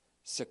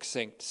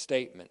 succinct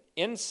statement.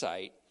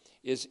 Insight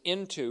is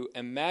into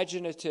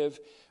imaginative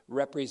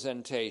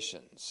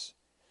representations.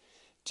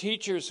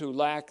 Teachers who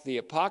lack the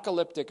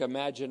apocalyptic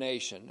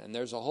imagination, and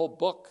there's a whole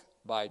book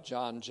by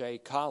John J.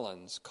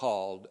 Collins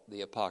called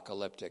The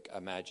Apocalyptic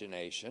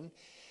Imagination.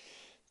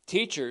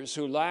 Teachers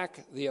who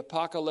lack the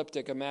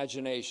apocalyptic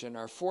imagination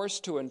are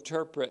forced to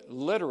interpret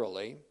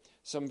literally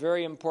some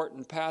very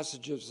important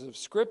passages of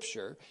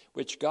Scripture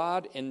which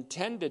God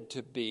intended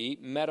to be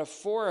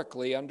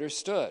metaphorically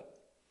understood.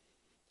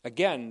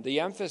 Again, the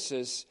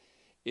emphasis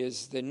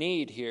is the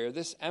need here.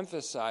 This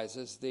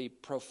emphasizes the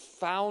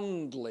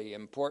profoundly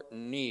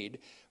important need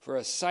for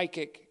a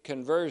psychic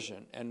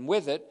conversion, and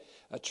with it,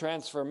 a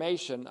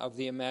transformation of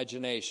the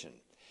imagination.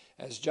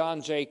 As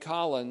John J.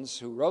 Collins,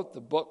 who wrote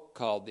the book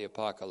called The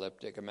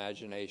Apocalyptic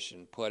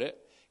Imagination, put it,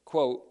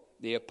 quote,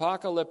 the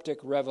apocalyptic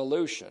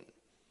revolution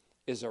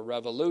is a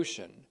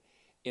revolution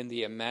in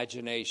the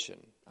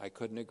imagination. I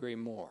couldn't agree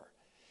more.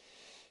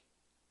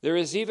 There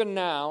is even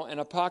now an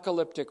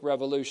apocalyptic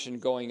revolution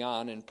going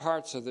on in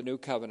parts of the New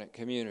Covenant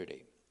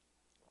community.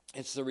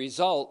 It's the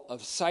result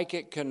of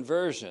psychic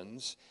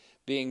conversions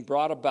being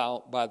brought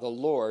about by the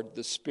Lord,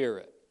 the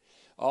Spirit.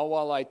 All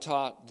while I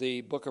taught the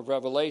book of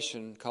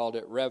Revelation, called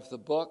it Rev the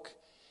Book,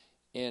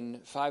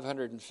 in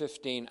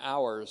 515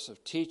 hours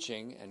of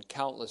teaching and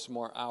countless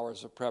more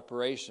hours of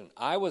preparation,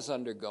 I was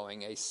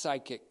undergoing a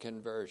psychic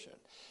conversion.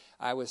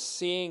 I was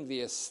seeing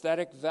the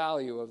aesthetic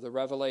value of the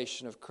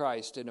revelation of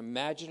Christ in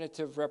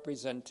imaginative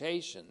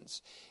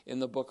representations in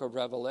the book of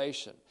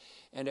Revelation.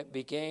 And it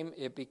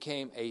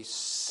became a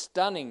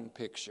stunning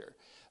picture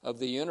of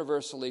the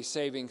universally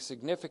saving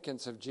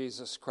significance of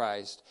Jesus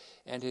Christ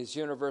and his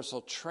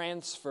universal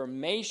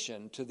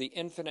transformation to the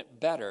infinite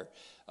better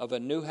of a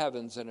new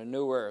heavens and a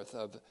new earth,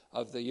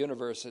 of the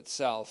universe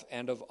itself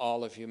and of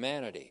all of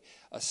humanity.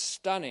 A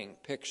stunning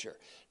picture,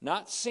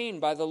 not seen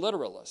by the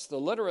literalist. The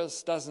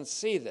literalist doesn't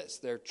see this.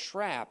 They're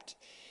trapped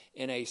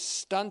in a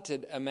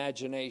stunted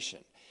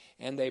imagination,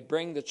 and they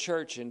bring the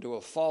church into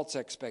a false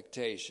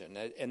expectation.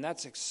 And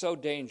that's so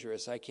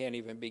dangerous, I can't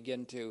even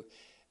begin to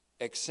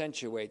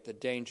accentuate the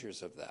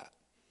dangers of that.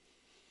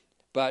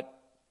 But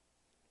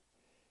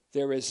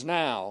there is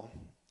now,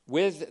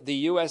 with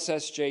the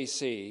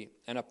USSJC,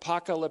 an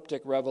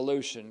apocalyptic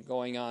revolution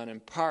going on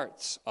in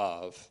parts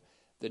of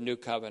the New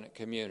Covenant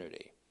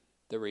community.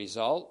 The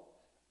result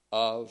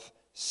of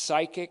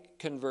psychic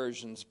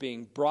conversions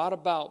being brought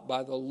about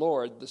by the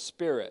Lord, the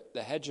Spirit,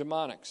 the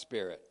hegemonic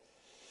Spirit.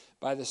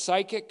 By the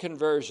psychic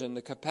conversion,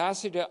 the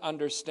capacity to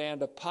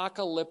understand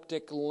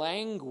apocalyptic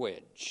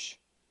language,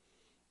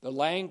 the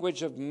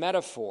language of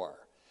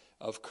metaphor,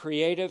 of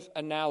creative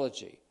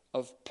analogy,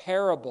 of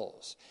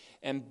parables,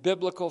 and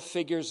biblical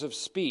figures of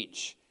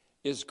speech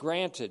is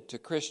granted to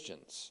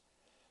Christians.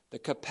 The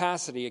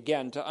capacity,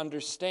 again, to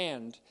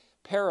understand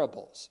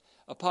parables,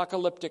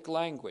 apocalyptic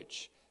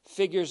language,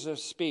 figures of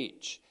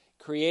speech,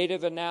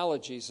 creative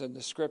analogies in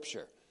the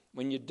Scripture.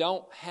 When you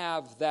don't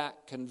have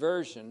that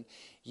conversion,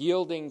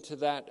 yielding to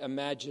that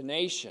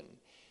imagination,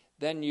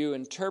 then you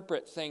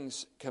interpret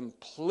things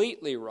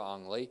completely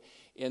wrongly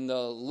in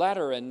the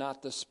letter and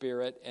not the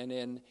spirit, and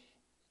in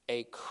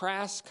a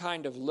crass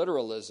kind of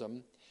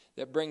literalism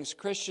that brings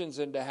Christians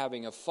into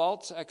having a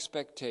false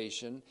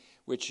expectation,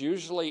 which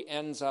usually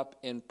ends up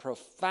in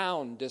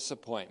profound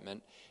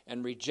disappointment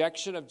and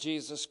rejection of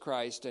Jesus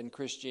Christ and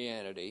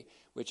Christianity,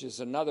 which is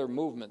another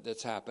movement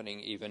that's happening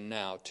even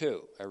now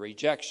too, a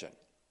rejection.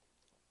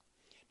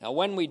 Now,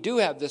 when we do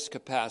have this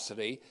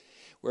capacity,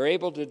 we're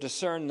able to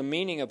discern the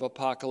meaning of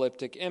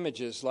apocalyptic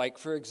images, like,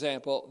 for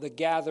example, the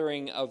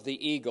gathering of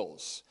the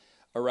eagles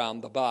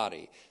around the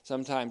body.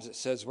 Sometimes it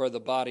says where the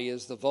body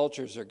is, the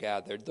vultures are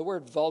gathered. The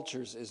word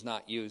vultures is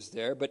not used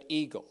there, but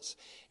eagles.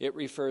 It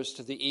refers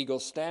to the eagle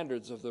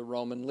standards of the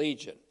Roman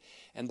legion.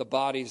 And the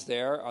bodies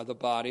there are the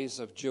bodies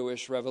of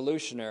Jewish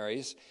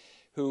revolutionaries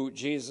who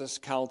Jesus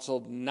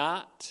counseled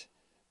not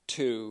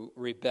to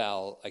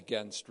rebel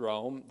against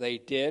Rome. They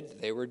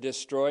did. They were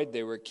destroyed.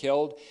 They were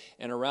killed.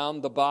 And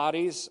around the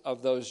bodies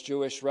of those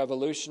Jewish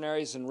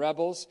revolutionaries and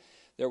rebels,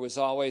 there was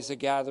always a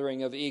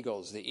gathering of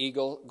eagles, the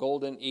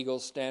golden eagle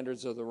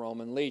standards of the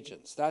Roman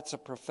legions. That's a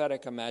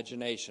prophetic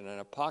imagination, an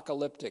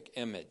apocalyptic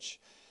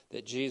image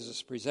that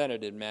Jesus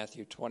presented in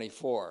Matthew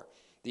 24.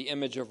 The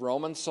image of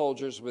Roman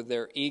soldiers with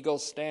their eagle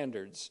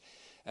standards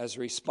as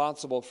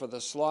responsible for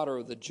the slaughter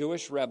of the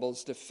Jewish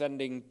rebels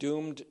defending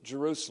doomed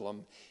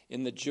Jerusalem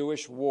in the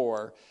Jewish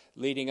war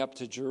leading up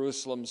to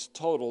Jerusalem's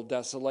total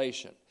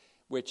desolation,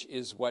 which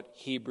is what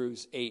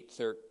Hebrews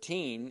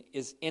 8:13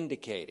 is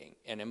indicating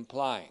and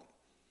implying.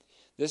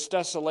 This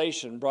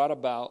desolation brought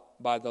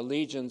about by the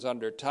legions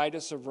under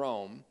Titus of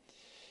Rome,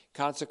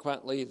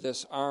 consequently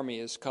this army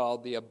is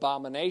called the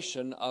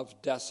abomination of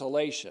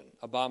desolation.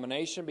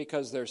 Abomination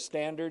because their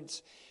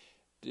standards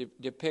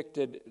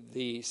depicted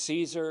the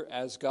Caesar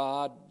as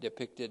God,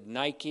 depicted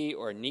Nike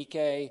or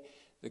Nike,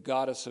 the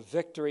goddess of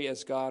victory,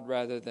 as God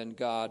rather than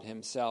God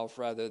himself,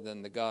 rather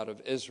than the God of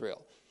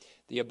Israel.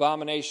 The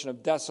abomination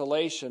of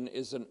desolation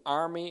is an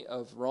army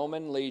of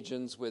Roman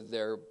legions with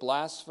their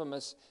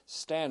blasphemous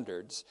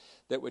standards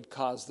that would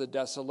cause the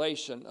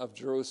desolation of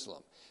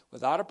Jerusalem.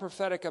 Without a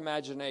prophetic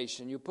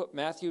imagination, you put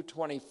Matthew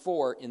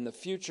 24 in the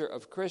future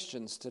of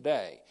Christians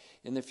today,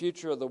 in the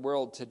future of the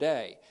world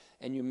today,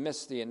 and you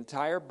miss the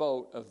entire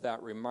boat of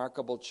that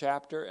remarkable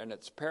chapter and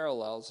its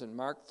parallels in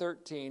Mark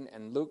 13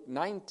 and Luke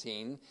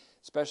 19,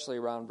 especially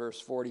around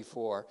verse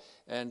 44,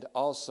 and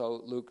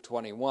also Luke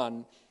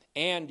 21,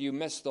 and you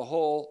miss the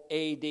whole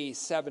AD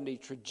 70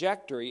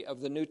 trajectory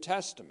of the New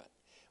Testament,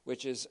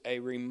 which is a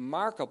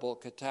remarkable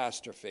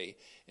catastrophe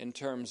in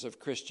terms of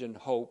Christian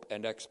hope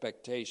and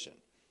expectation.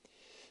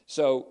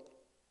 So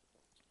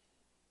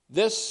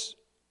this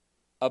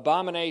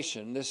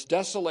abomination, this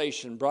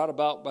desolation brought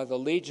about by the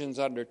legions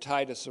under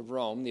Titus of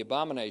Rome, the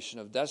abomination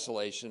of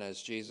desolation,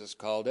 as Jesus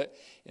called it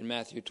in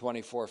Matthew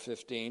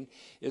 24:15,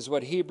 is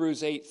what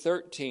Hebrews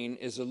 8:13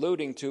 is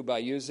alluding to by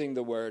using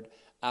the word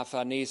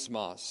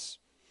aphanismos.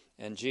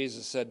 And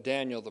Jesus said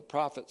Daniel the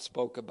prophet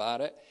spoke about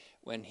it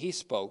when he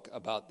spoke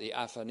about the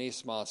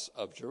aphanismos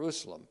of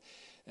Jerusalem.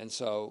 And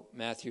so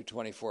Matthew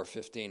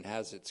 24:15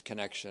 has its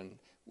connection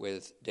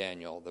with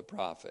Daniel the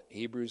prophet.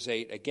 Hebrews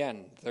 8,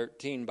 again,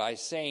 13, by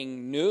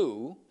saying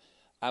new,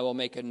 I will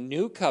make a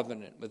new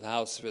covenant with the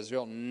house of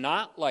Israel,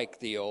 not like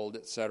the old,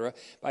 etc.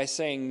 By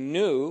saying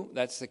new,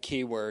 that's the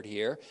key word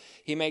here,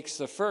 he makes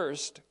the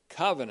first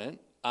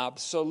covenant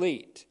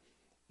obsolete.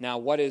 Now,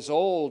 what is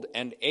old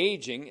and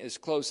aging is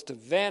close to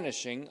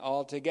vanishing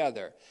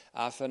altogether,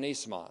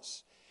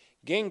 aphanismos.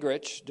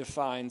 Gingrich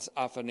defines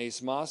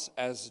aphanismos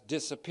as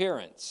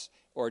disappearance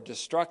or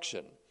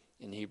destruction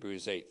in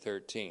Hebrews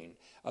 8:13,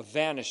 a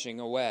vanishing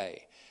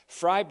away.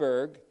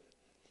 Freiberg,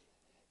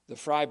 the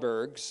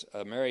Freibergs,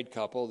 a married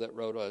couple that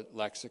wrote a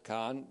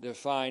lexicon,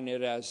 define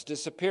it as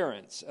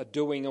disappearance, a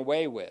doing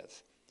away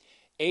with.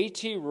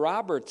 A.T.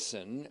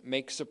 Robertson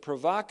makes a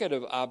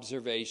provocative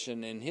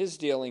observation in his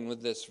dealing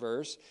with this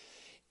verse.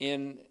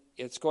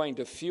 It's going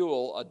to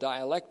fuel a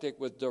dialectic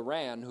with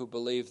Duran, who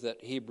believed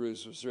that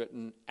Hebrews was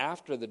written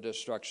after the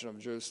destruction of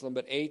Jerusalem.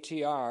 But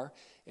A.T.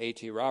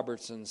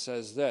 Robertson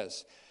says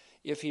this: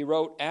 if he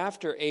wrote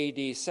after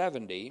A.D.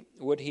 70,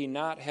 would he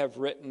not have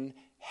written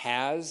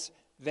has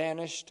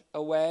vanished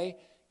away?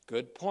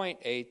 Good point,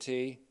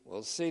 A.T.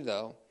 We'll see,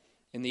 though.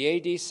 In the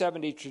A.D.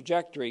 70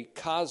 trajectory,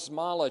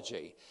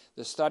 cosmology,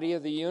 the study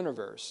of the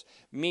universe,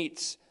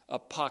 meets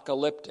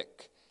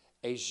apocalyptic,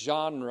 a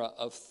genre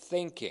of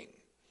thinking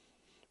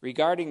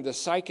regarding the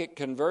psychic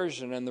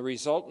conversion and the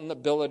resultant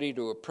ability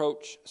to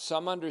approach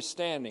some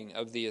understanding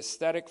of the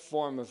aesthetic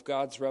form of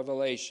God's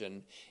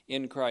revelation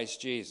in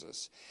Christ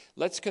Jesus.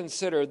 Let's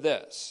consider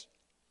this.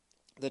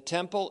 The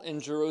temple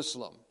in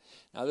Jerusalem.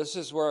 Now, this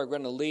is where I'm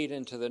going to lead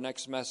into the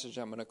next message.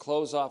 I'm going to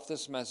close off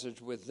this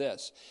message with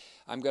this.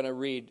 I'm going to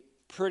read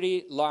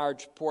pretty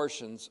large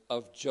portions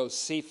of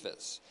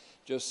Josephus.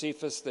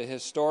 Josephus, the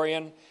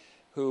historian,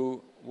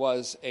 who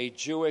was a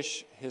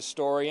Jewish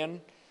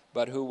historian,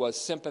 but who was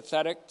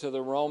sympathetic to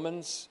the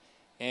Romans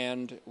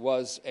and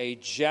was a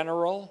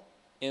general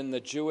in the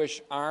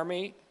Jewish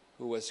army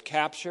who was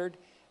captured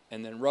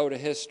and then wrote a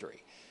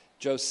history.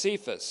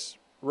 Josephus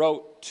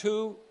wrote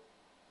two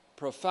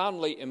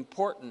profoundly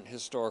important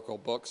historical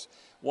books,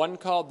 one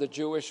called The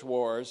Jewish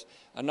Wars,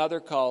 another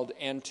called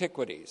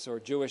Antiquities, or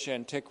Jewish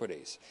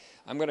Antiquities.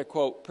 I'm going to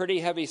quote pretty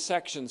heavy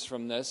sections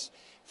from this,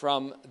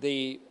 from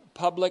the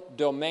public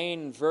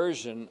domain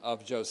version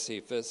of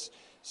Josephus,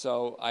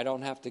 so I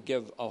don't have to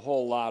give a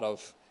whole lot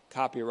of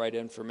copyright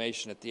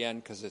information at the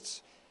end because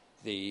it's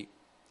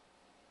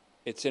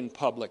in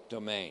public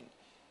domain.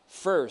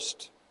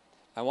 First,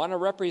 I want to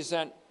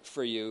represent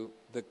for you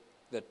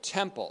the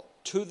temple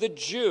to the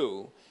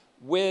Jew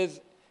with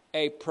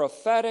a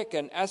prophetic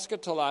and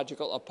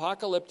eschatological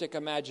apocalyptic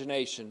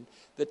imagination.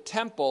 The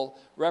temple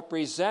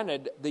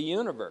represented the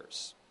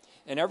universe.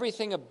 And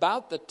everything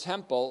about the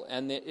temple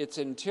and its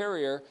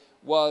interior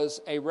was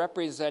a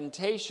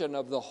representation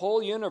of the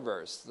whole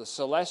universe, the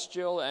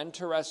celestial and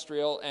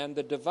terrestrial and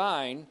the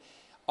divine,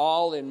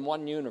 all in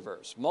one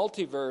universe.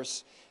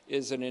 Multiverse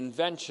is an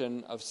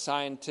invention of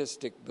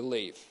scientific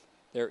belief.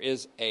 There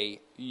is a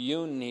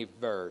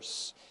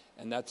universe,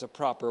 and that's a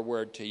proper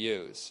word to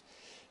use.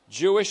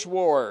 Jewish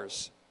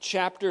Wars,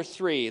 chapter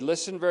 3.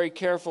 Listen very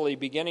carefully,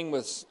 beginning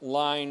with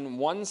line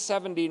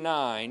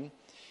 179,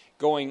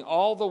 going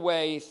all the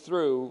way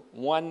through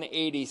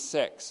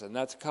 186. And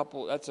that's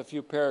a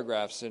few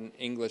paragraphs in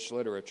English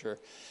literature.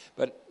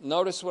 But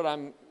notice what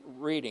I'm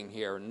reading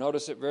here.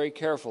 Notice it very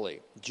carefully.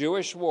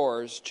 Jewish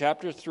Wars,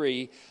 chapter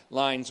 3,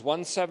 lines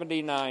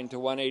 179 to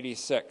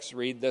 186.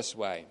 Read this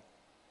way.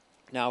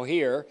 Now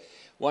here,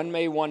 one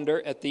may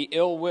wonder at the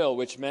ill will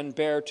which men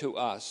bear to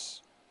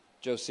us,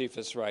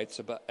 Josephus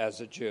writes,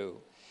 as a Jew,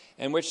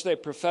 and which they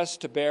profess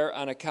to bear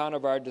on account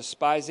of our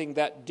despising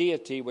that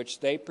deity which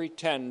they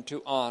pretend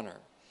to honor.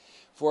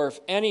 For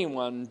if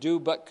anyone do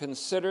but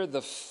consider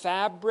the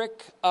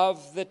fabric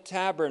of the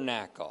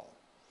tabernacle,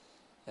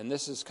 and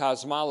this is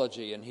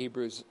cosmology in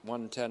Hebrews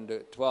 1:10 to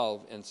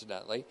 12,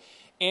 incidentally,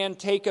 and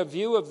take a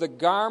view of the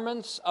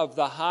garments of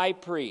the high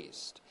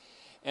priest,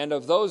 and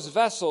of those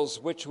vessels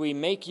which we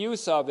make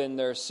use of in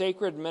their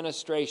sacred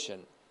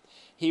ministration,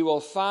 he will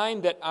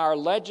find that our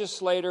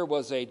legislator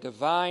was a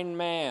divine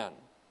man,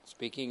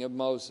 speaking of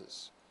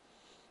Moses,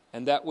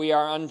 and that we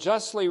are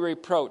unjustly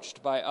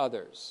reproached by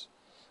others.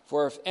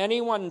 For if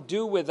anyone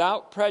do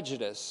without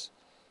prejudice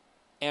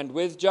and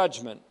with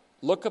judgment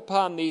look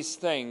upon these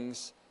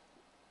things,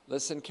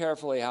 listen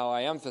carefully how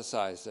I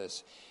emphasize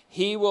this,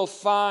 he will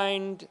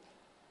find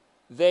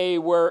they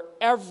were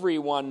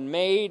everyone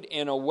made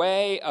in a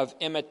way of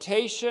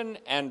imitation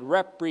and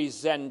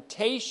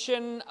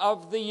representation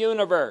of the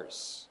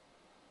universe.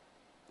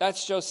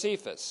 That's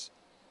Josephus.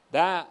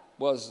 That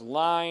was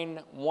line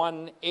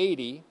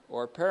 180,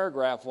 or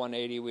paragraph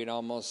 180, we'd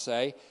almost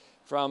say,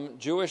 from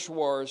Jewish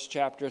Wars,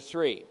 chapter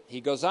 3. He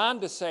goes on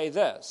to say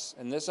this,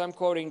 and this I'm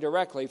quoting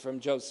directly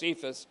from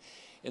Josephus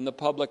in the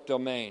public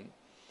domain.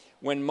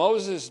 When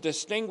Moses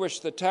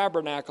distinguished the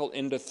tabernacle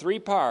into 3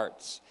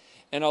 parts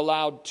and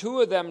allowed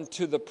 2 of them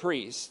to the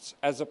priests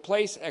as a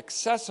place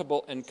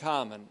accessible and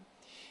common,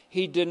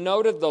 he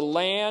denoted the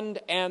land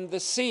and the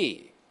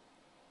sea,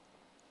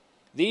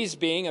 these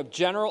being of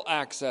general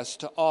access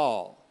to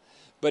all.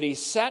 But he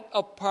set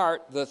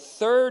apart the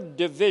 3rd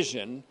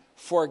division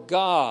for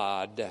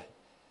God.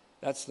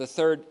 That's the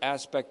 3rd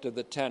aspect of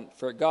the tent,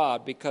 for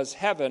God, because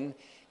heaven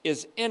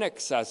is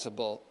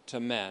inaccessible to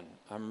men.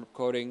 I'm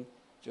quoting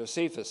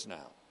Josephus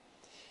now.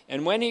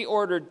 And when he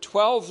ordered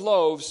 12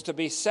 loaves to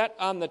be set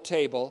on the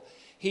table,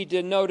 he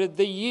denoted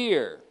the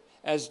year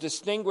as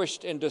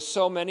distinguished into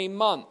so many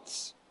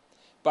months.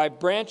 By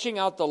branching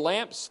out the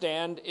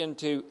lampstand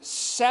into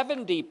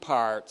 70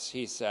 parts,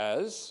 he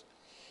says,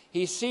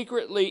 he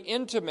secretly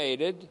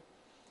intimated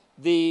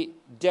the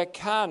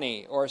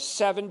decani, or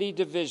 70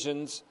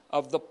 divisions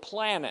of the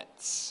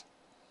planets.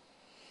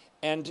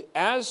 And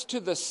as to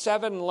the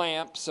 7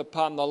 lamps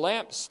upon the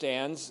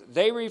lampstands,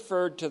 they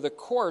referred to the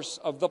course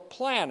of the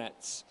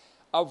planets,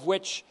 of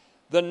which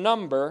the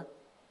number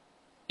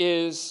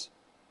is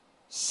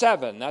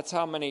 7. That's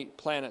how many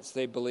planets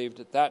they believed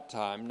at that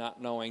time,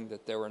 not knowing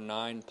that there were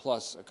 9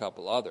 plus a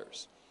couple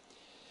others.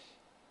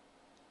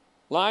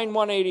 Line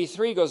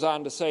 183 goes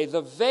on to say,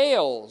 the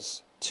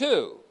veils,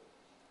 too,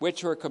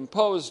 which were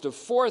composed of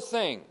 4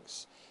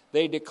 things,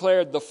 they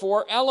declared the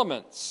 4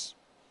 elements.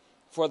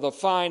 For the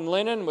fine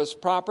linen was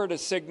proper to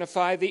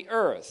signify the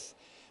earth,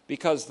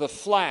 because the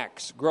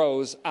flax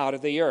grows out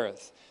of the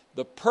earth.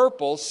 The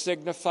purple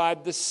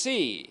signified the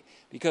sea,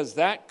 because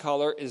that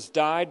color is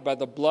dyed by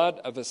the blood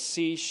of a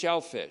sea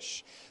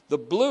shellfish. The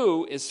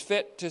blue is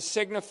fit to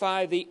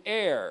signify the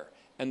air,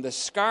 and the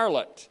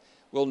scarlet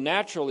will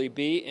naturally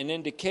be an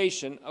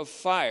indication of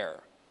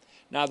fire.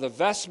 Now the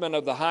vestment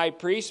of the high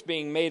priest,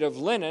 being made of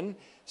linen,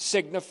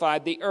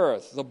 signified the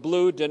earth. The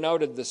blue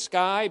denoted the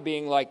sky,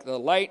 being like the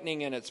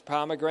lightning in its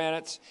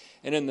pomegranates,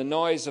 and in the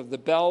noise of the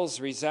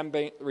bells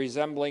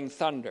resembling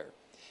thunder.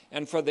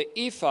 And for the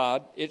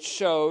ephod, it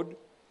showed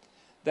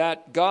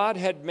that God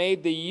had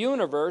made the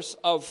universe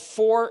of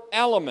 4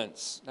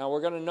 elements. Now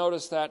we're going to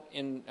notice that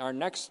in our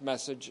next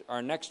message,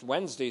 our next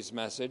Wednesday's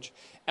message,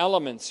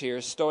 elements here,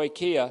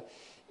 stoicheia,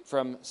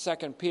 from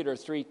 2 Peter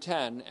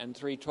 3:10 and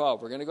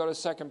 3:12. We're going to go to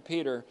 2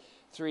 Peter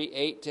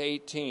 3:8 to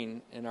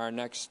 18 in our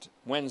next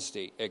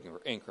Wednesday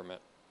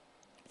increment.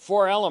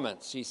 4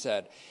 elements, he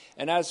said.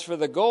 And as for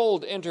the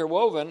gold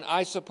interwoven,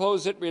 I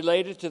suppose it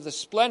related to the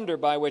splendor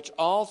by which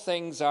all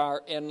things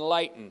are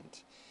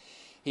enlightened.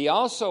 He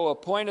also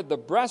appointed the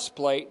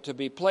breastplate to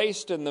be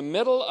placed in the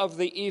middle of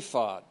the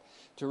ephod,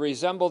 to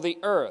resemble the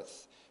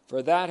earth,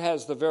 for that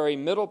has the very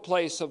middle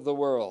place of the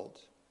world.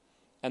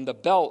 And the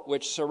belt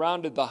which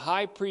surrounded the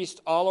high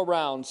priest all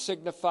around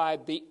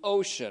signified the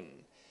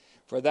ocean,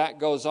 for that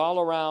goes all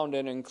around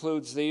and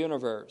includes the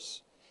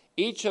universe.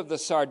 Each of the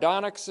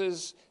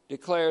sardonyxes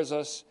declares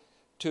us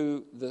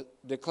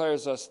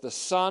the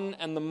sun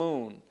and the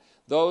moon.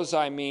 Those,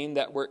 I mean,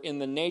 that were in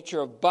the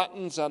nature of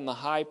buttons on the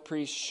high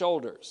priest's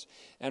shoulders.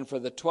 And for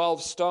the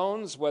 12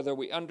 stones, whether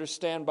we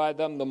understand by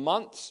them the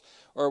months,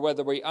 or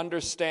whether we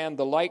understand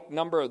the like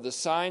number of the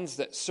signs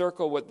that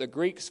circle what the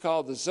Greeks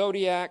call the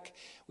zodiac,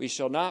 we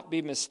shall not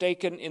be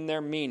mistaken in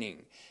their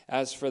meaning.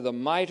 As for the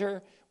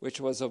mitre,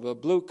 which was of a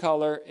blue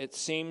color, it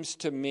seems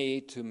to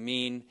me to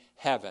mean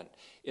heaven.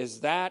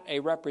 Is that a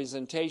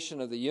representation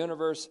of the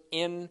universe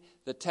in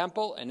the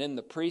temple and in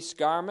the priest's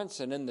garments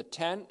and in the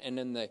tent and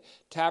in the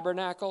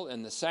tabernacle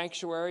and the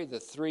sanctuary, the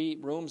 3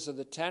 rooms of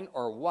the tent,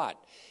 or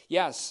what?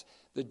 Yes,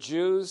 the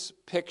Jews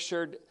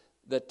pictured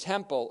the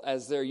temple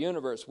as their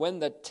universe. When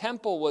the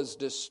temple was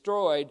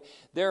destroyed,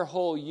 their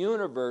whole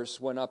universe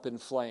went up in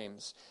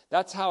flames.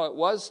 That's how it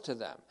was to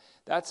them.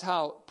 That's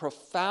how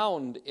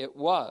profound it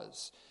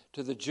was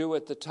to the Jew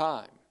at the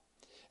time.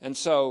 And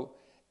so,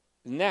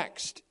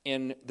 next,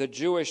 in the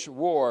Jewish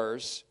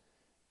Wars,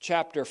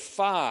 chapter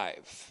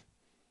 5,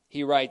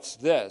 he writes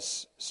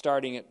this,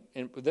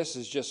 this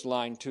is just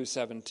line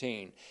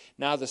 217.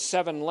 Now the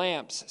 7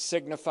 lamps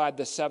signified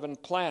the 7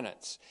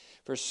 planets,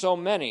 for so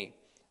many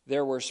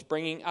there were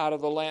springing out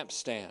of the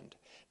lampstand.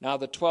 Now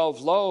the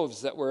 12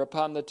 loaves that were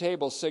upon the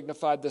table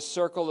signified the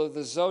circle of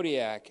the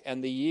zodiac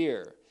and the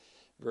year.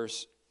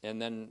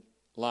 And then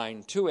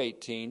line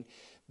 218.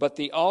 But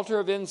the altar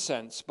of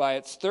incense, by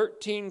its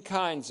 13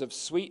 kinds of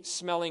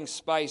sweet-smelling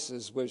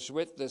spices with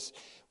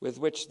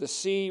which the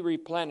sea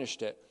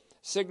replenished it,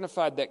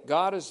 signified that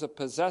God is the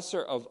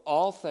possessor of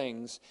all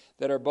things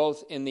that are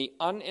both in the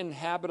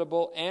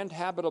uninhabitable and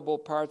habitable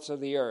parts of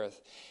the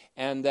earth,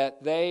 and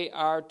that they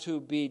are to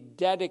be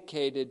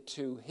dedicated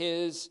to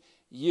his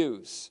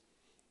use.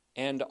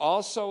 And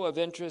also of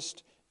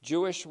interest,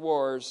 Jewish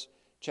Wars,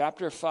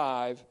 chapter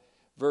 5,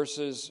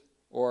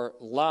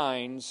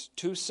 lines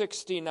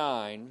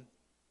 269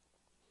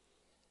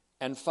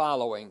 and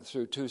following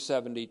through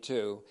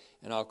 272,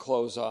 and I'll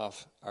close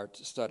off our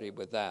study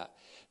with that.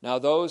 Now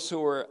those who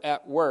were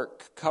at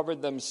work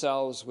covered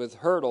themselves with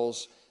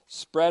hurdles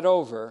spread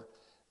over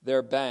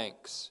their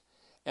banks,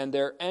 and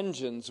their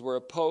engines were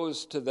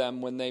opposed to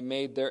them when they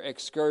made their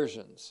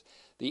excursions.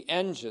 The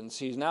engines,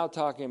 he's now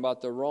talking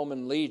about the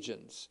Roman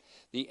legions,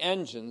 the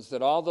engines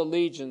that all the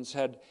legions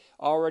had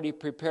already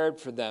prepared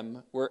for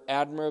them were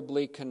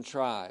admirably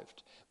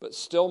contrived. But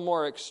still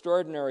more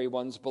extraordinary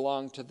ones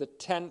belonged to the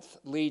 10th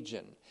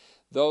legion.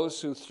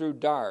 Those who threw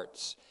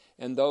darts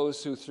and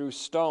those who threw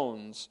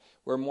stones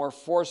were more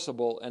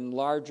forcible and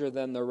larger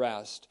than the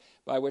rest,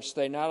 by which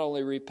they not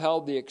only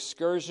repelled the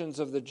excursions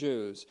of the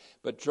Jews,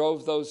 but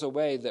drove those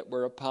away that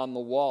were upon the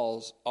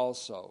walls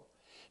also.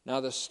 Now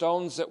the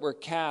stones that were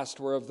cast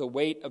were of the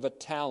weight of a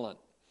talent,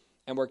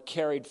 and were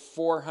carried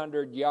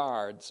 400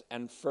 yards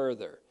and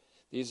further.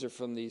 These are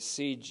from the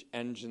siege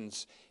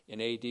engines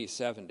in AD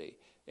 70,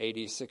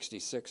 AD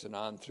 66 and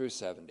on through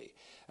 70.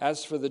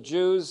 As for the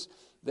Jews,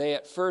 they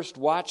at first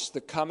watched the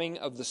coming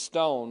of the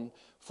stone,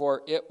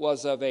 for it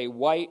was of a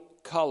white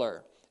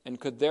color, and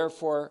could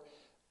therefore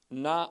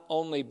not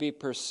only be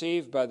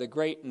perceived by the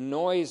great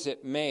noise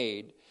it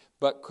made,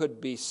 but could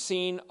be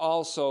seen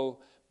also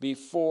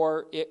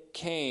before it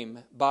came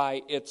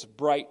by its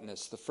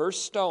brightness. The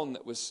first stone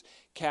that was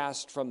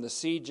cast from the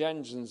siege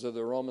engines of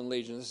the Roman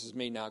legion, this is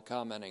me now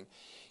commenting,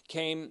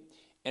 came,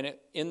 and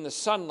in the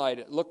sunlight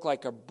it looked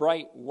like a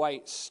bright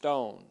white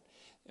stone.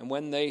 And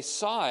when they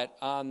saw it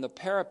on the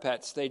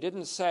parapets, they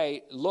didn't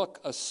say, "Look,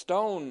 a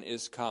stone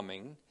is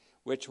coming,"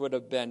 which would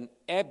have been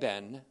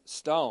eben,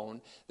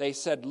 stone. They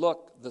said,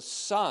 "Look, the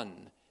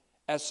sun,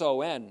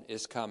 S-O-N,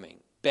 is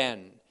coming.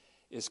 Ben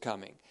is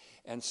coming."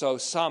 And so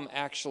some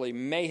actually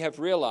may have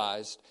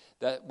realized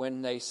that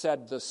when they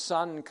said the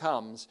sun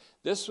comes,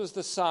 this was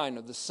the sign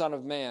of the Son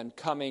of Man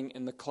coming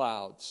in the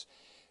clouds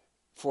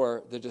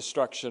for the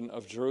destruction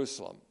of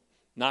Jerusalem,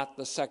 not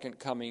the second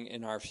coming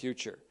in our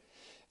future.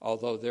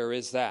 Although there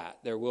is that,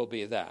 there will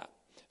be that.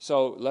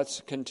 So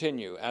let's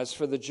continue. As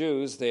for the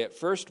Jews, they at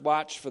first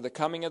watched for the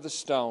coming of the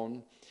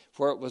stone,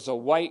 for it was a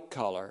white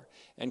color,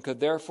 and could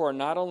therefore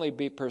not only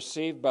be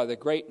perceived by the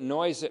great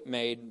noise it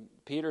made.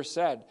 Peter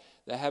said,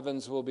 the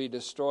heavens will be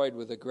destroyed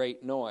with a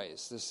great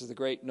noise. This is the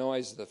great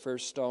noise, the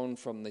first stone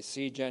from the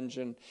siege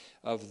engine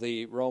of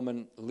the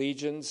Roman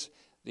legions,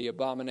 the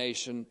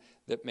abomination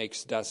that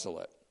makes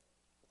desolate.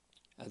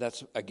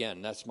 That's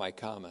my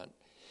comment.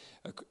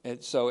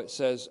 And so it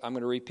says, I'm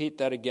going to repeat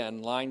that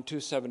again, line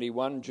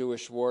 271,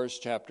 Jewish Wars,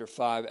 chapter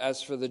 5.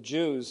 As for the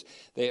Jews,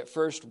 they at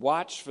first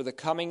watched for the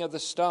coming of the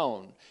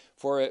stone,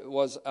 for it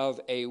was of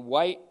a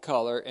white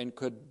color and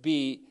could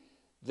be,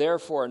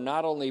 therefore,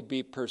 not only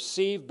be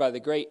perceived by the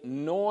great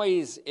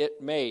noise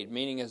it made,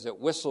 meaning as it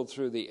whistled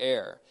through the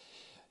air,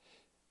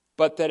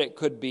 but that it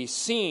could be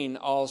seen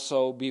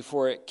also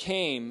before it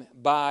came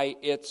by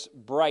its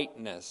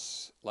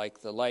brightness,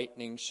 like the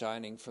lightning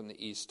shining from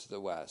the east to the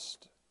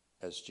west,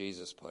 as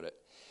Jesus put it.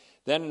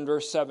 Then in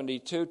verse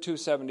 72,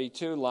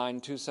 272, line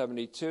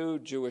 272,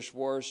 Jewish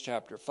Wars,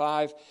 chapter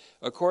 5,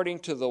 according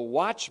to the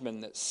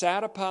watchman that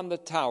sat upon the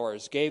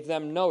towers, gave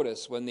them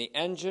notice when the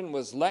engine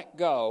was let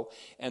go,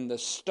 and the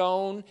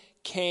stone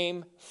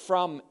came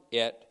from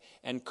it,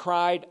 and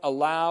cried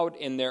aloud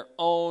in their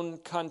own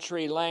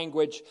country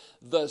language,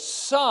 the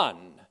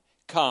sun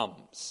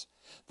comes.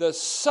 The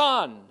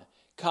sun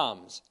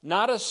comes.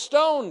 Not a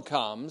stone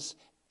comes,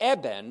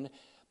 Eben,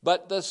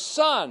 but the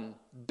sun,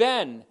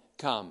 Ben,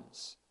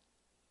 comes.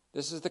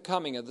 This is the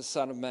coming of the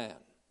Son of Man.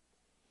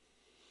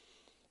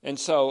 And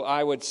so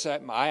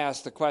I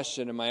ask the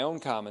question in my own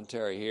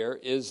commentary here,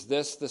 is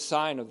this the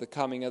sign of the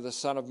coming of the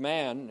Son of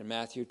Man in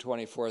Matthew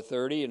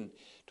 24:30 and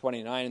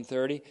 29 and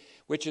 30,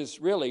 which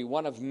is really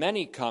one of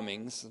many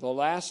comings, the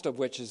last of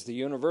which is the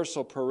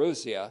universal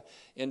parousia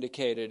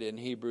indicated in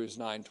Hebrews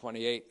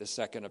 9:28, the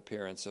second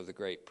appearance of the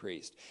great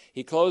priest.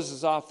 He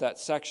closes off that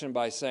section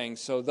by saying,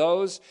 so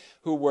those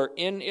who were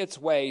in its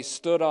way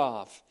stood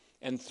off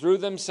and threw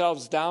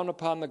themselves down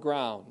upon the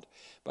ground,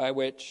 by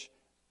which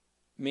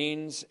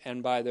means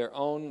and by their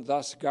own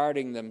thus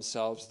guarding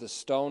themselves, the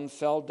stone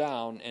fell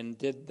down and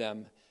did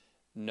them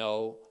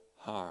no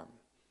harm.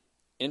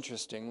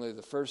 Interestingly,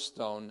 the first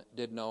stone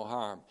did no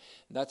harm.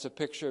 And that's a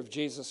picture of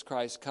Jesus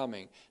Christ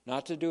coming,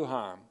 not to do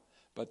harm,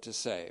 but to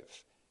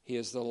save. He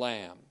is the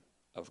Lamb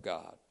of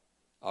God.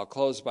 I'll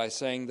close by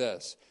saying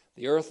this.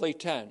 The earthly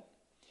tent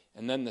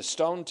and then the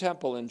stone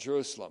temple in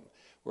Jerusalem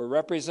were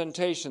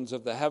representations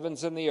of the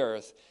heavens and the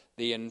earth,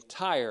 the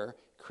entire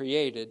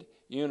created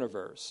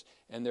universe.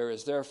 And there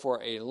is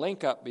therefore a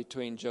link up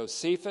between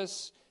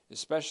Josephus,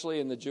 especially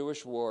in the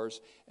Jewish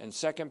Wars, and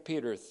 2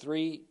 Peter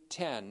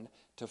 3:10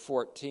 to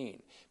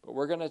 14. But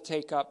we're going to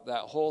take up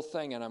that whole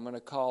thing, and I'm going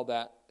to call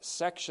that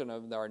section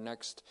of our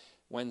next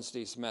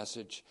Wednesday's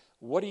message,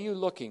 what are you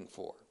looking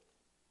for?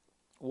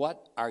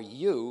 What are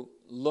you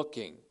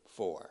looking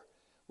for?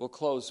 We'll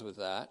close with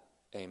that.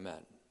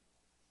 Amen.